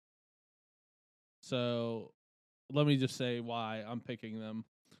things. So let me just say why I'm picking them.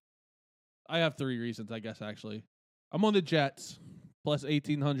 I have 3 reasons, I guess, actually. I'm on the Jets, plus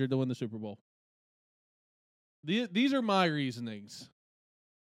 1,800 to win the Super Bowl. These are my reasonings.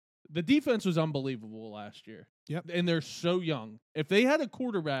 The defense was unbelievable last year. Yep. And they're so young. If they had a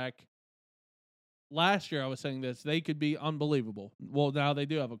quarterback, last year I was saying this, they could be unbelievable. Well, now they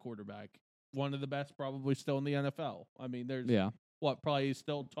do have a quarterback. One of the best probably still in the NFL. I mean, there's, probably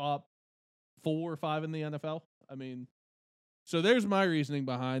still top 4 or 5 in the NFL? I mean, so there's my reasoning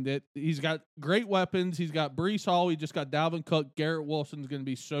behind it. He's got great weapons. He's got Breece Hall. He just got Dalvin Cook. Garrett Wilson's going to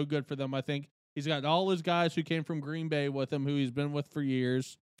be so good for them, I think. He's got all his guys who came from Green Bay with him, who he's been with for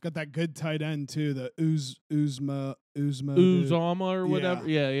years. Got that good tight end too, the Uzma Uzama or whatever.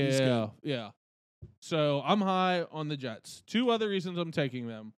 He's Yeah. good. Yeah. So I'm high on the Jets. 2 other reasons I'm taking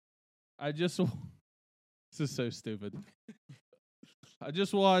them. This is so stupid. I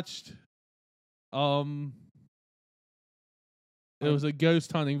just watched it was a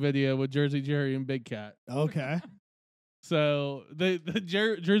ghost hunting video with Jersey Jerry and Big Cat. Okay. So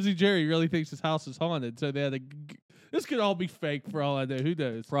Jersey Jerry really thinks his house is haunted. So they had this could all be fake for all I know. Who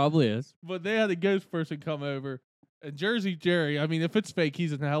knows? Probably is. But they had a ghost person come over, and Jersey Jerry. I mean, if it's fake,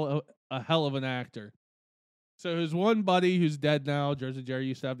 he's a hell of an actor. So his one buddy who's dead now, Jersey Jerry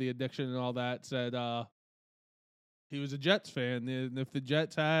used to have the addiction and all that, said he was a Jets fan, and if the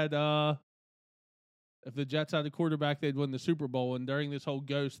Jets had a quarterback, they'd win the Super Bowl. And during this whole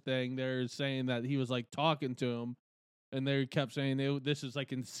ghost thing, they're saying that he was like talking to him, and they kept saying this is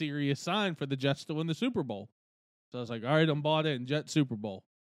like a serious sign for the Jets to win the Super Bowl. So I was like, all right, I'm bought in, Jets Super Bowl.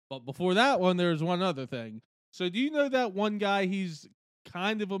 But before that one, there's one other thing. So do you know that one guy, he's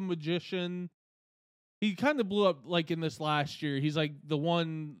kind of a magician? He kind of blew up like in this last year. He's like the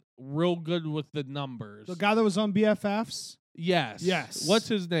one real good with the numbers. The guy that was on BFFs? Yes. Yes. What's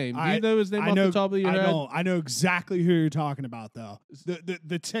his name? Do you know his name I off know, the top of your head? I know exactly who you're talking about though.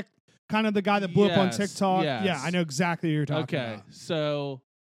 The tick kind of the guy that blew up on Yes, TikTok. yes. Yeah, I know exactly who you're talking Okay. about. So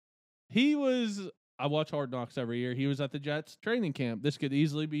I watch Hard Knocks every year. He was at the Jets training camp. This could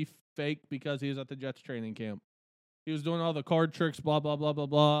easily be fake because he was at the Jets training camp. He was doing all the card tricks, blah, blah, blah, blah,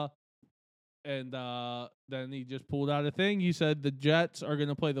 blah. And then he just pulled out a thing. He said the Jets are going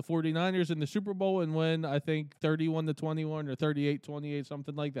to play the 49ers in the Super Bowl and win, I think, 31-21 or 38-28,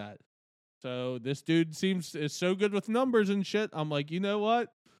 something like that. So this dude is so good with numbers and shit. I'm like, you know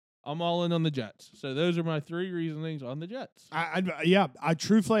what? I'm all in on the Jets. So those are my 3 reasonings on the Jets. I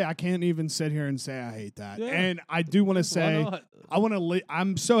truthfully, I can't even sit here and say I hate that. Yeah. And I do want to say,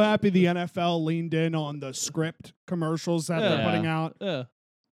 I'm so happy the NFL leaned in on the script commercials that they're putting out. Yeah.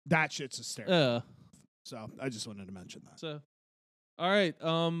 That shit's hysterical. Yeah. So I just wanted to mention that. So, all right.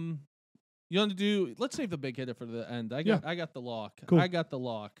 You want to do? Let's save the big hitter for the end. I got the lock. Cool. I got the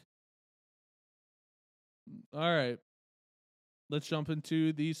lock. All right. Let's jump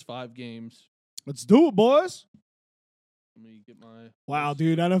into these 5 games. Let's do it, boys. Let me get my. Wow, first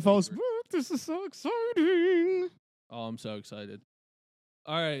dude, NFL's. favorite. This is so exciting. Oh, I'm so excited.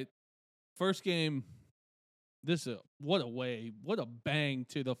 All right. First game. What a bang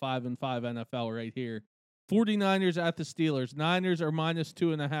to the 5-5 NFL right here. 49ers at the Steelers. Niners are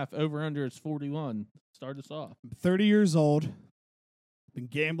 -2.5. Over under is 41. Start us off. I'm 30 years old. Been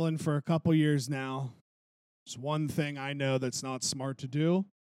gambling for a couple years now. There's one thing I know that's not smart to do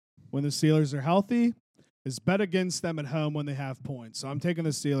when the Steelers are healthy is bet against them at home when they have points. So I'm taking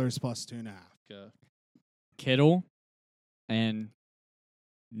the Steelers +2.5. Okay. Kittle and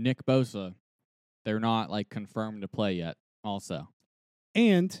Nick Bosa, they're not like confirmed to play yet. Also,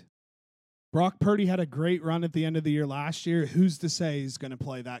 And Brock Purdy had a great run at the end of the year last year. Who's to say he's going to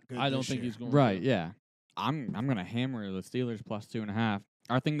play that good? I don't this think year? he's going right? to. Yeah, I'm gonna hammer the Steelers +2.5.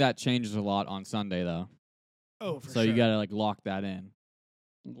 I think that changes a lot on Sunday though. Oh, for So sure. you gotta like lock that in.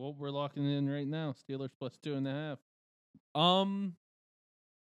 Well, we're locking it in right now. Steelers +2.5.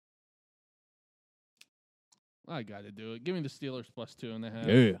 I got to do it. Give me the Steelers +2.5.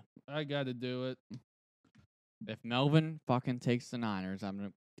 Yeah. I got to do it. If Melvin fucking takes the Niners,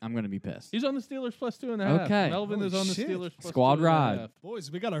 I'm gonna be pissed. He's on the Steelers +2.5. Okay. Melvin Holy is on the shit. Steelers +2.5. Squad ride.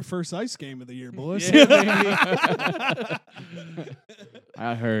 Boys, we got our first ice game of the year, boys. Yeah, baby.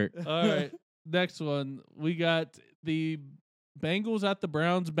 That hurt. All right. Next one. We got the Bengals at the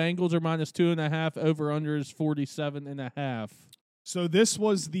Browns. Bengals are -2.5. Over under is 47.5. So this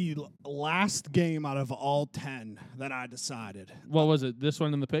was the last game out of all 10 that I decided. What was it? This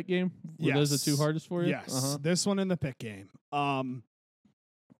one in the pick game? Were those the two Yes. hardest for you? Yes, Uh-huh. this one in the pick game.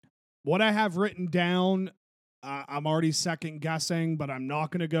 What I have written down, I'm already second guessing, but I'm not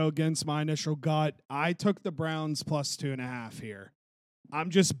going to go against my initial gut. I took the Browns +2.5 here.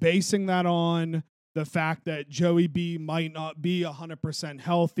 I'm just basing that on the fact that Joey B might not be 100%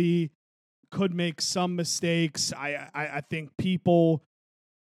 healthy, could make some mistakes. I think people,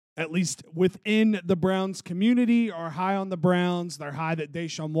 at least within the Browns community, are high on the Browns. They're high that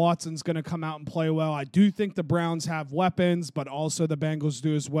Deshaun Watson's going to come out and play well. I do think the Browns have weapons, but also the Bengals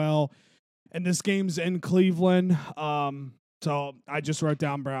do as well. And this game's in Cleveland. So I just wrote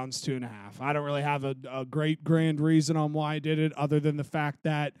down Browns 2.5. I don't really have a great grand reason on why I did it, other than the fact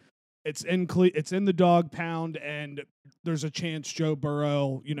that it's in the dog pound, and there's a chance Joe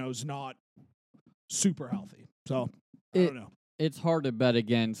Burrow, is not super healthy. So I don't know. It's hard to bet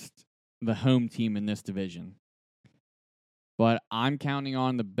against the home team in this division. But I'm counting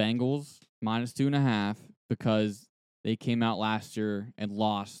on the Bengals -2.5 because they came out last year and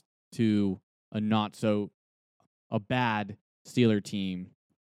lost to a bad Steeler team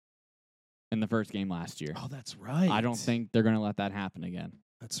in the first game last year. Oh, that's right. I don't think they're going to let that happen again.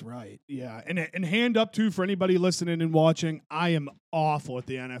 That's right. Yeah. And hand up too for anybody listening and watching. I am awful at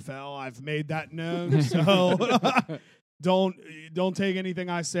the NFL. I've made that known. So don't take anything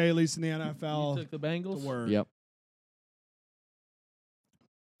I say, at least in the NFL. You took the Bengals? The word. Yep.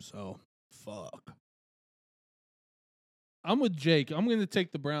 So fuck. I'm with Jake. I'm going to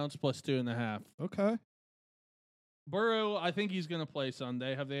take the Browns +2.5. Okay. Burrow, I think he's going to play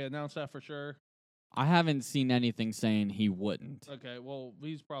Sunday. Have they announced that for sure? I haven't seen anything saying he wouldn't. Okay, well,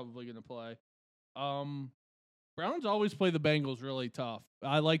 he's probably going to play. Browns always play the Bengals really tough.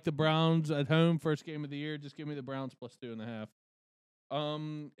 I like the Browns at home, first game of the year. Just give me the Browns +2.5.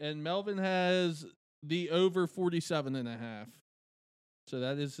 And Melvin has the over 47.5. So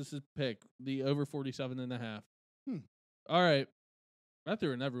that is his pick, the over 47.5. All right. I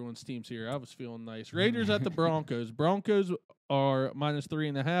threw in everyone's teams here. I was feeling nice. Raiders at the Broncos. Broncos are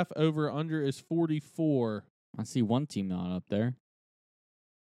 -3.5. Over under is 44. I see one team not up there.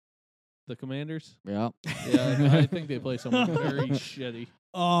 The Commanders. Yep. Yeah, I think they play someone very shitty.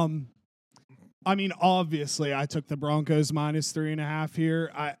 I mean, obviously, I took the Broncos -3.5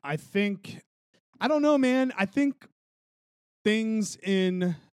 here. I think, I don't know, man. I think things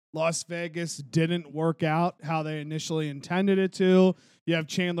in Las Vegas didn't work out how they initially intended it to. You have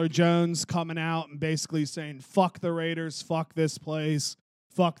Chandler Jones coming out and basically saying, fuck the Raiders, fuck this place,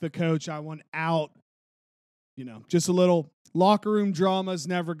 fuck the coach, I want out. Just a little locker room drama is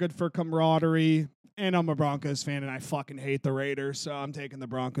never good for camaraderie. And I'm a Broncos fan, and I fucking hate the Raiders, so I'm taking the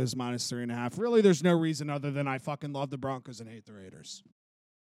Broncos -3.5. Really, there's no reason other than I fucking love the Broncos and hate the Raiders.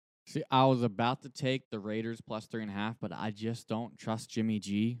 See, I was about to take the Raiders +3.5, but I just don't trust Jimmy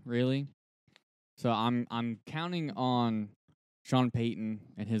G, really. So I'm counting on Sean Payton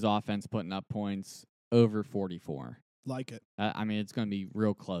and his offense putting up points over 44. Like it. I mean, it's going to be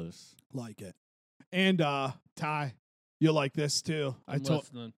real close. Like it. And Ty, you'll like this too. I'm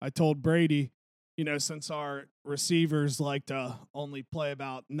listening. I told Brady, since our receivers like to only play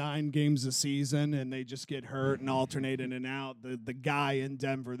about 9 games a season and they just get hurt and alternate in and out, the guy in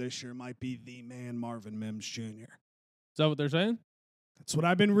Denver this year might be the man, Marvin Mims Jr. Is that what they're saying? That's what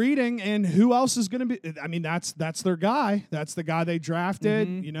I've been reading. And who else is going to be? I mean, that's their guy. That's the guy they drafted.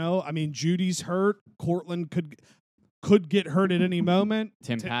 Mhm. Judy's hurt. Cortland could get hurt at any moment.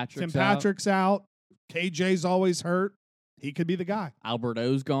 Tim Tim Patrick's out. Patrick's out. KJ's always hurt. He could be the guy. Albert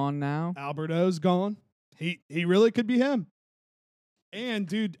O's gone now. Alberto's gone. He really could be him. And,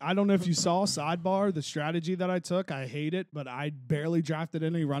 dude, I don't know if you saw, sidebar, the strategy that I took. I hate it, but I barely drafted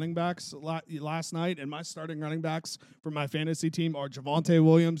any running backs last night, and my starting running backs for my fantasy team are Javonte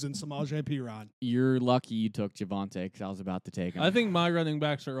Williams and Samaje Perine. You're lucky you took Javonte because I was about to take him. I think my running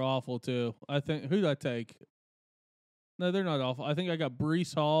backs are awful too. Who did I take? No, they're not awful. I think I got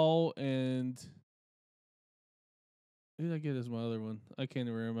Brees Hall and who did I get as my other one? I can't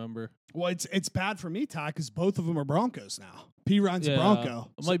even remember. Well, it's bad for me, Ty, because both of them are Broncos now. Perine's a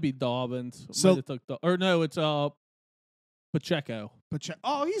Bronco. It might be Dobbins. So- It's Pacheco.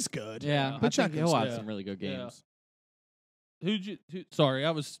 Oh, he's good. yeah, I think Pacheco's he'll have good. some really good Yeah. games. Sorry,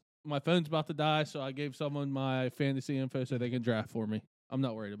 my phone's about to die, so I gave someone my fantasy info so they can draft for me. I'm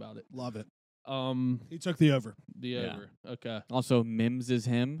not worried about it. Love it. The He took the over. over. Okay. Also, Mims is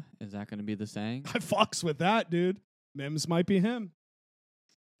him. Is that going to be the saying? I fucks with that, dude. Mims might be him.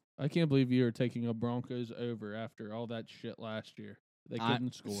 I can't believe you are taking a Broncos over after all that shit last year. They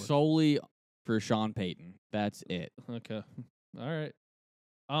couldn't score. Solely for Sean Payton. That's it. Okay. All right.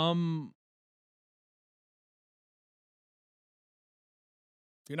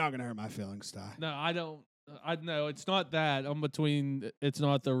 You're not gonna hurt my feelings, Ty. No, I don't. I know it's not that. I'm between. It's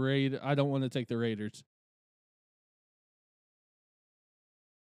not the Raid. I don't want to take the Raiders.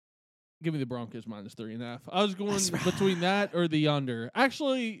 Give me the Broncos -3.5. I was going between that or the under.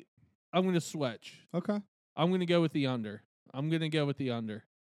 Actually, I'm going to switch. Okay. I'm going to go with the under. I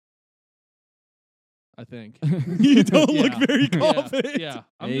think. You don't look Yeah. very confident. Yeah.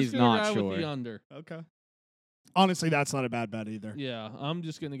 I'm He's just going to not ride with sure. the under. Okay. Honestly, that's not a bad bet either. Yeah, I'm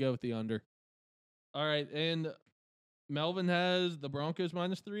just going to go with the under. All right, and Melvin has the Broncos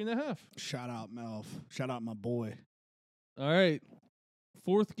 -3.5. Shout out, Melv. Shout out, my boy. All right.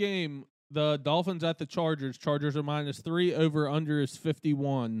 Fourth game, the Dolphins at the Chargers. Chargers are -3. Over under is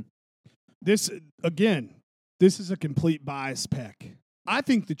 51. This is a complete bias pick. I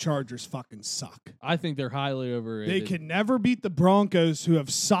think the Chargers fucking suck. I think they're highly overrated. They can never beat the Broncos, who have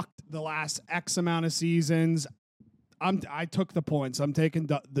sucked the last X amount of seasons. I took the points. I'm taking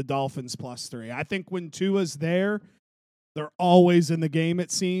the Dolphins +3. I think when Tua's there, they're always in the game,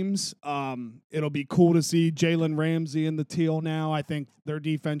 it seems. It'll be cool to see Jalen Ramsey in the teal now. I think their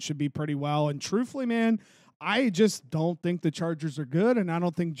defense should be pretty well. And truthfully, man, I just don't think the Chargers are good, and I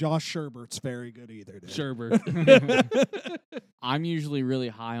don't think Josh Sherbert's very good either. Dude. Sherbert. I'm usually really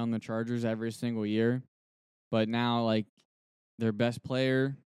high on the Chargers every single year, but now like their best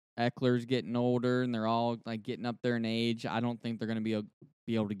player, Eckler's getting older, and they're all like getting up there in age. I don't think they're going to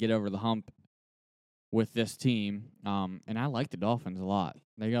be able to get over the hump with this team. And I like the Dolphins a lot.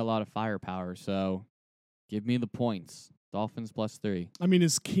 They got a lot of firepower, so give me the points. Dolphins +3. I mean,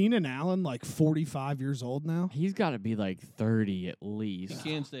 is Keenan Allen like 45 years old now? He's got to be like 30 at He least.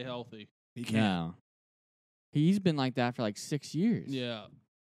 can't stay healthy. He can't. No. He's been like that for like 6 years. Yeah.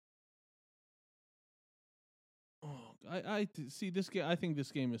 Oh, I see this game. I think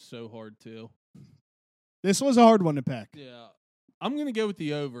this game is so hard too. This was a hard one to pick. Yeah, I'm gonna go with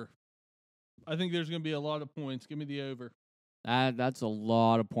the over. I think there's gonna be a lot of points. Give me the over. That's a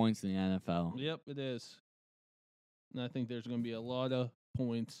lot of points in the NFL. Yep, it is. And I think there's gonna be a lot of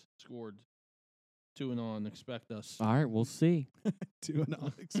points scored. 2-0. Expect us. All right, we'll see. Do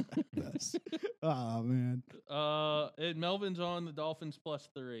not expect this. Oh, man. And Melvin's on the Dolphins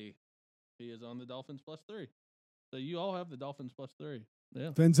 +3. He is on the Dolphins +3. So you all have the Dolphins +3.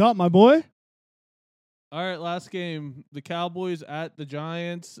 Yeah. Fins up, my boy. All right, last game. The Cowboys at the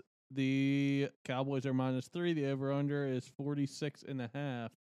Giants. The Cowboys are -3. The over-under is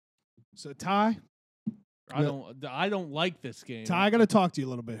 46.5. So, Ty, I don't like this game. I got to talk to you a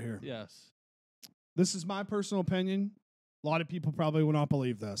little bit here. Yes. This is my personal opinion. A lot of people probably will not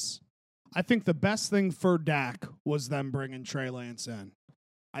believe this. I think the best thing for Dak was them bringing Trey Lance in.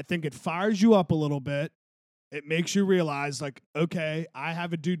 I think it fires you up a little bit. It makes you realize, like, okay, I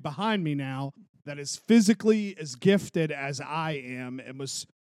have a dude behind me now that is physically as gifted as I am and was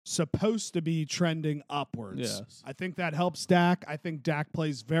supposed to be trending upwards. Yes. I think that helps Dak. I think Dak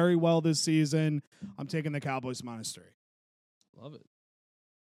plays very well this season. I'm taking the Cowboys -3. Love it.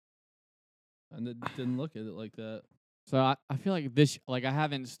 I didn't look at it like that. So I feel like this, like I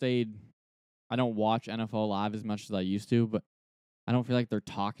haven't stayed I don't watch NFL Live as much as I used to, but I don't feel like they're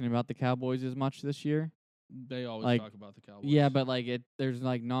talking about the Cowboys as much this year. They always Like, talk about the Cowboys. Yeah, but like there's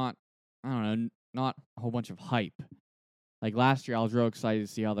like not, I don't know, not a whole bunch of hype. Like last year, I was real excited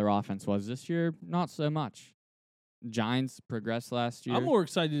to see how their offense was. This year, not so much. Giants progressed last year. I'm more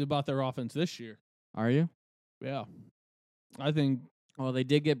excited about their offense this year. Are you? Yeah. I think, Well, they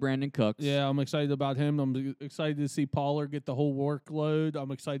did get Brandon Cooks. yeah, I'm excited about him. I'm excited to see Pollard get the whole workload.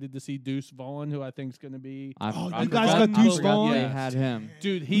 I'm excited to see Deuce Vaughn, who I think is going to be. I you guys forgot- got I Deuce forgot Vaughn? They Yes. had him.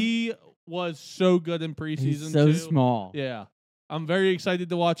 Dude, he was so good in preseason, He's so too. small. Yeah. I'm very excited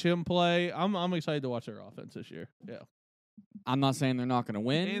to watch him play. I'm excited to watch their offense this year. Yeah. I'm not saying they're not going to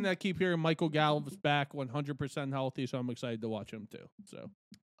win. And I keep hearing Michael Gallup's back 100% healthy, so I'm excited to watch him too. So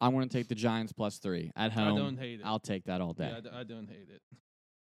I want to take the Giants +3 at home. I don't hate it. I'll take that all day. Yeah, I don't hate it.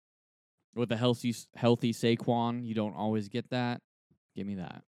 With a healthy Saquon, you don't always get that. Give me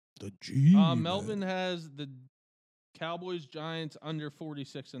that. The G. Melvin has the Cowboys Giants under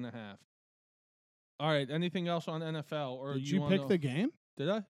 46.5. All right. Anything else on NFL? Or Did you pick the game? Did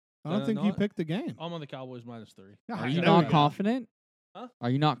I? I don't think you not? picked the game. I'm on the Cowboys -3. Are you There not we go. confident? Huh? Are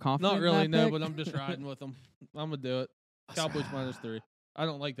you not confident? Not in really, that no, pick? but I'm just riding with them. I'm gonna do it. Cowboys -3. I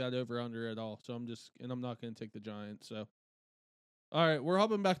don't like that over under at all. So I'm not gonna take the Giants. So all right, we're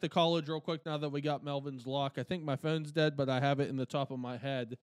hopping back to college real quick now that we got Melvin's lock. I think my phone's dead, but I have it in the top of my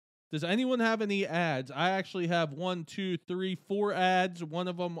head. Does anyone have any ads? I actually have 1, 2, 3, 4 ads. One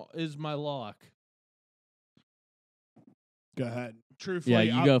of them is my lock. Go ahead. Truthfully,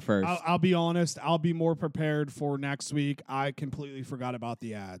 Yeah, you go first. I'll be honest. I'll be more prepared for next week. I completely forgot about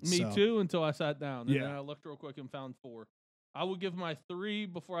the ads. Me so. too, until I sat down. And Yeah. then I looked real quick and found 4. I will give my 3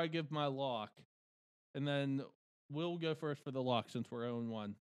 before I give my lock. And then we'll go first for the lock since we're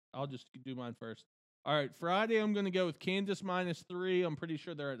 0-1. I'll just do mine first. All right, Friday I'm going to go with Kansas -3. I'm pretty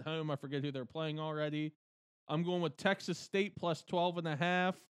sure they're at home. I forget who they're playing already. I'm going with Texas State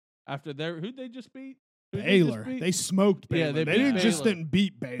 +12.5 after who'd they just beat? Who'd they just Baylor. beat? They smoked Baylor. Yeah, they they beat didn't just Baylor. didn't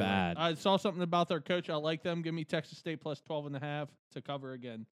beat Baylor. Bad. I saw something about their coach. I like them. Give me Texas State +12.5 to cover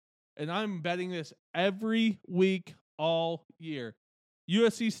again. And I'm betting this every week all year.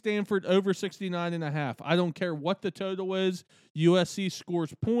 USC Stanford over 69.5. I don't care what the total is. USC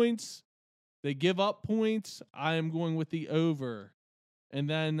scores points. They give up points. I am going with the over. And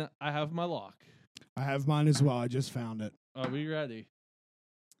then I have my lock. I have mine as well. I just found it. Are we ready?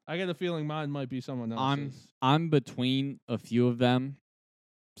 I got a feeling mine might be someone else's. I'm between a few of them,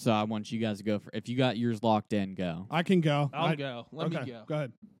 so I want you guys to go for. If you got yours locked in, go. I can go. I'll go. Let me go. Go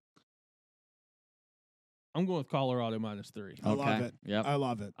ahead. I'm going with Colorado -3. I love Okay. it. Yep. I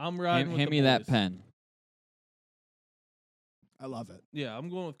love it. I'm riding with Hand the me that boys. pen. I love it. Yeah, I'm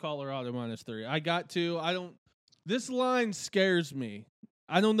going with Colorado -3. I got to. This line scares me.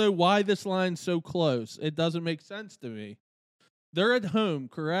 I don't know why this line's so close. It doesn't make sense to me. They're at home,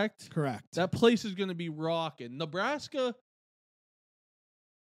 correct? Correct. That place is going to be rocking. Nebraska,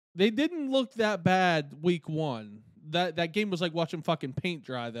 they didn't look that bad week 1. That game was like watching fucking paint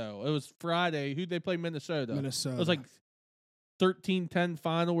dry, though. It was Friday. Who'd they play? Minnesota. Minnesota. It was like 13-10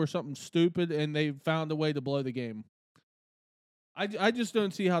 final or something stupid, and they found a way to blow the game. I just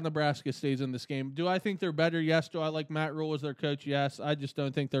don't see how Nebraska stays in this game. Do I think they're better? Yes. Do I like Matt Rule as their coach? Yes. I just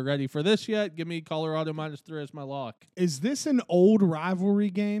don't think they're ready for this yet. Give me Colorado -3 as my lock. Is this an old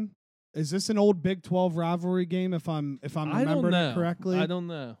rivalry game? Is this an old Big 12 rivalry game? If I'm I don't remembering know. it correctly. I don't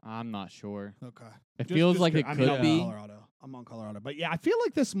know. I'm not sure. Okay. It feels like it I mean, could I'm on be. Colorado. I'm on Colorado, but yeah, I feel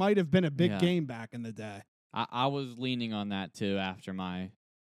like this might have been a big Yeah. game back in the day. I was leaning on that too after my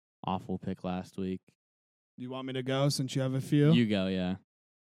awful pick last week. You want me to go since you have a few? You go, yeah.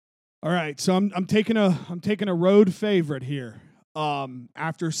 All right, so I'm taking a road favorite here.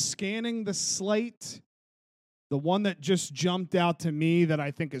 After scanning the slate, the one that just jumped out to me that I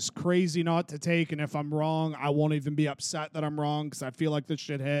think is crazy not to take, and if I'm wrong, I won't even be upset that I'm wrong because I feel like this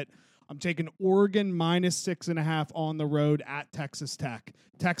should hit. I'm taking Oregon -6.5 on the road at Texas Tech.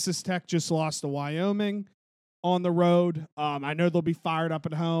 Texas Tech just lost to Wyoming on the road. I know they'll be fired up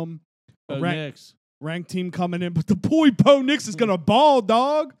at home. Knicks. Ranked team coming in, but the boy Bo Nix is gonna ball,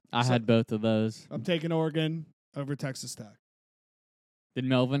 dog. I had both of those. I'm taking Oregon over Texas Tech. Did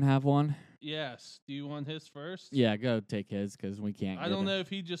Melvin have one? Yes. Do you want his first? Yeah, go take his because we can't. I don't know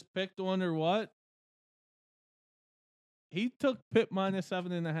if he just picked one or what. He took Pitt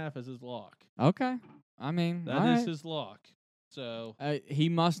 -7.5 as his lock. Okay. I mean, That is his lock. So he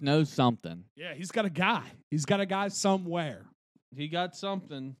must know something. Yeah, he's got a guy. He's got a guy somewhere. he got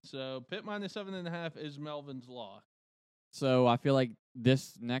something. So Pitt -7.5 is Melvin's lock. So I feel like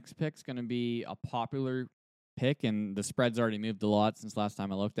this next pick's going to be a popular pick, and the spread's already moved a lot since last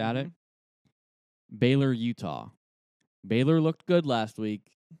time I looked at it. Baylor, Utah. Baylor looked good last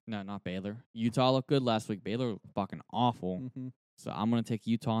week. No, not Baylor. Utah looked good last week. Baylor looked fucking awful. Mm-hmm. So I'm going to take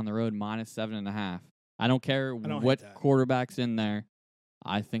Utah on the road -7.5. I don't care don't what hate that. quarterback's in there.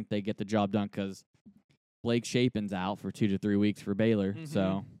 I think they get the job done because Blake Shapen's out for 2 to 3 weeks for Baylor. Mhm.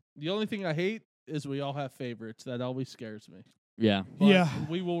 So, The only thing I hate is we all have favorites. That always scares me. yeah. But Yeah.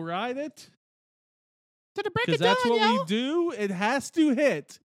 we will ride it To the break because that's what we do. It has to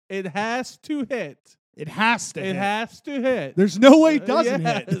hit. It has to hit. It has to. It hit. has to hit. There's no way it doesn't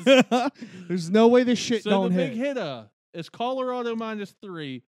Yes. hit. There's no way this shit So don't the hit. big hitter is Colorado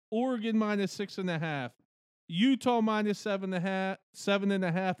 -3, Oregon -6.5, Utah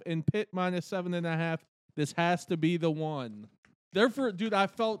 -7.5, and Pitt -7.5. This has to be the one. Therefore, dude, I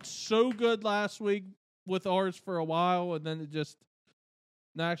felt so good last week with ours for a while, and then it just.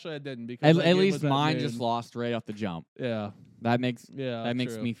 No, actually, I didn't because At that game least was at mine noon. just lost right off the jump. Yeah, That makes yeah,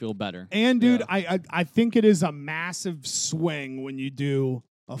 makes true. me feel better. And dude, Yeah. I think it is a massive swing when you do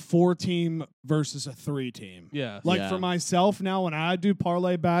a 4-team versus a 3-team. Yeah, Like Yeah. for myself now, when I do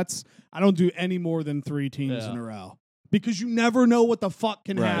parlay bets, I don't do any more than 3 teams Yeah. in a row because you never know what the fuck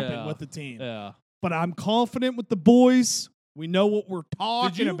can Right. happen Yeah. with the team. yeah. But I'm confident with the boys. We know what we're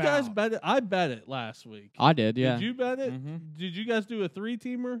talking Did you about. guys bet it? I bet it last week. I did, yeah. Did you bet it? Mhm. Did you guys do a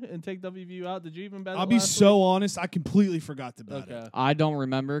 3-teamer and take WVU out? Did you even bet it? I'll be last so honest. I completely forgot to bet week? Okay. it. I don't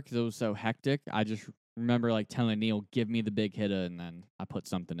remember because it was so hectic. I just remember like telling Neil, "Give me the big hitter," and then I put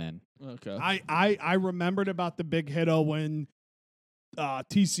something in. Okay. I remembered about the big hitter when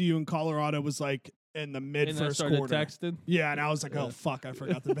TCU and Colorado was like in the mid and I first started quarter. texting. Yeah, and I was like, Yeah. oh fuck, I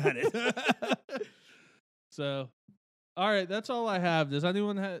forgot to bet it. So, all right, that's all I have. Does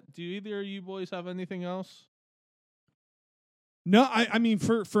anyone do either of you boys have anything else? No, I mean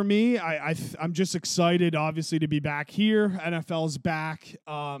for me, I'm just excited, obviously, to be back here. NFL's back.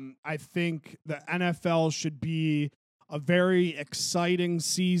 I think the NFL should be a very exciting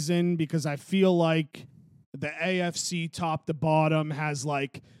season because I feel like the AFC top to bottom has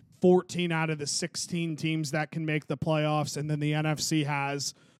like 14 out of the 16 teams that can make the playoffs, and then the NFC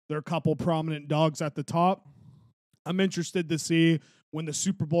has their couple prominent dogs at the top. I'm interested to see when the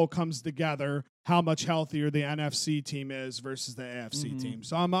Super Bowl comes together how much healthier the NFC team is versus the AFC Mhm. team.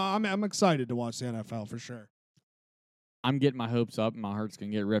 So I'm excited to watch the NFL for sure. I'm getting my hopes up, and my heart's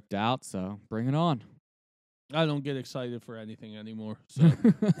gonna get ripped out. So bring it on. I don't get excited for anything anymore. So,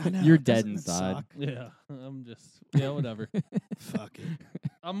 You're dead inside. yeah, I'm just, whatever. Fuck it.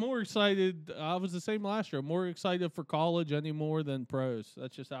 I'm more excited. I was the same last year. I'm more excited for college anymore than pros.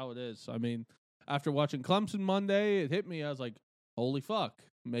 That's just how it is. I mean, after watching Clemson Monday, it hit me. I was like, holy fuck.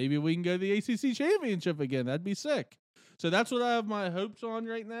 Maybe we can go to the ACC championship again. That'd be sick. So that's what I have my hopes on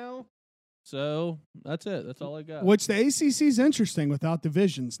right now. So that's it. That's all I got. Which the ACC is interesting without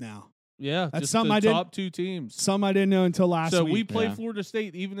divisions now. Yeah, That's just something the I didn't- top 2 teams. Some I didn't know until last So week. we play Yeah. Florida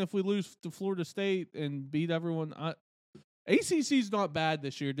State, even if we lose to Florida State and beat everyone. ACC's not bad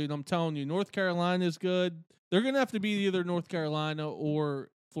this year, dude. I'm telling you, North Carolina's good. They're gonna have to beat either North Carolina or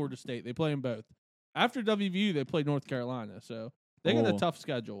Florida State. They play them both. After WVU, they play North Carolina, so they got a Oh. tough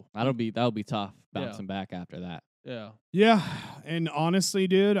schedule. that'll be tough Yeah. bouncing back after that. Yeah, Yeah, and honestly,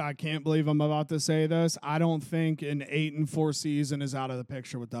 dude, I can't believe I'm about to say this. I don't think an 8-4 season is out of the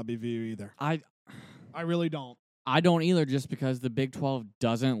picture with WVU either. I really don't. don't either, just because the Big 12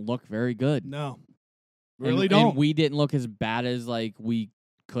 doesn't look very good. No, And- really and don't. we didn't look as bad as like we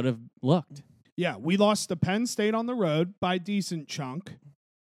could have looked. Yeah, we lost to Penn State on the road by a decent chunk,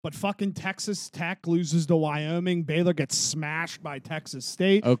 but fucking Texas Tech loses to Wyoming. Baylor gets smashed by Texas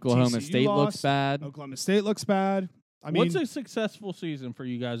State. Oklahoma TCU State looks lost. bad. Oklahoma State looks bad. I mean, what's a successful season for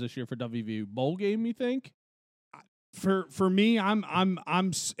you guys this year for WVU? Bowl game, you think? for me,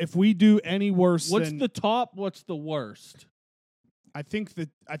 if we do any worse, What's than, the top? What's the worst? I think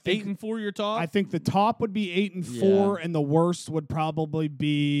 8-4, your top. I think the top would be 8-4, and the worst would probably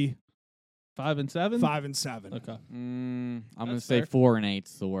be 5-7. 5-7. Okay. I'm gonna That's say fair. 4 and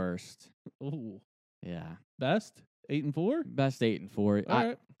 8's the worst. Ooh, Yeah, best 8-4. best 8 and 4. All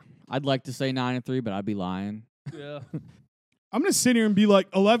right. I'd like to say 9 and 3, but I'd be lying. Yeah. I'm gonna sit here and be like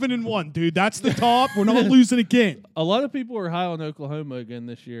 11-1, dude. That's the top. We're not losing again. A lot of people are high on Oklahoma again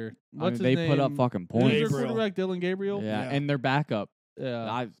this year. What's I mean, his they put up name? fucking Who's their points. Gabriel. quarterback? Dylan Gabriel. Yeah, Yeah. and their backup.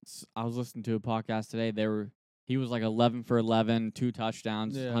 Yeah. I was listening to a podcast today. He was like 11 for 11, 2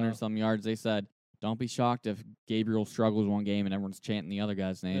 touchdowns, Yeah. 100 some yards. They said, don't be shocked if Gabriel struggles one game and everyone's chanting the other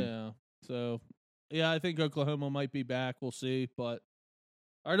guy's name. Yeah. So, yeah, I think Oklahoma might be back. We'll see. But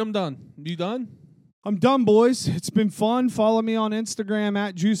all right, I'm done. You done? I'm done, boys. It's been fun. Follow me on Instagram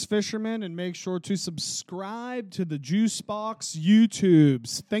at Juice Fisherman and make sure to subscribe to the Juice Box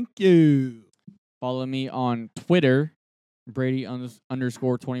YouTubes. Thank you. Follow me on Twitter, Brady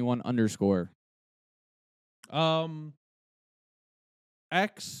 _21_.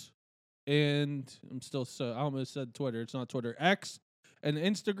 X and I almost said Twitter. It's not Twitter. X and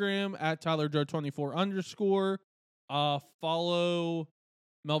Instagram at TylerJoe24_. Follow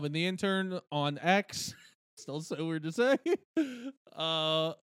Melvin the Intern on X. Still so weird to say.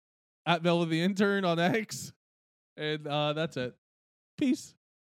 At Melvin the Intern on X. And that's it. Peace.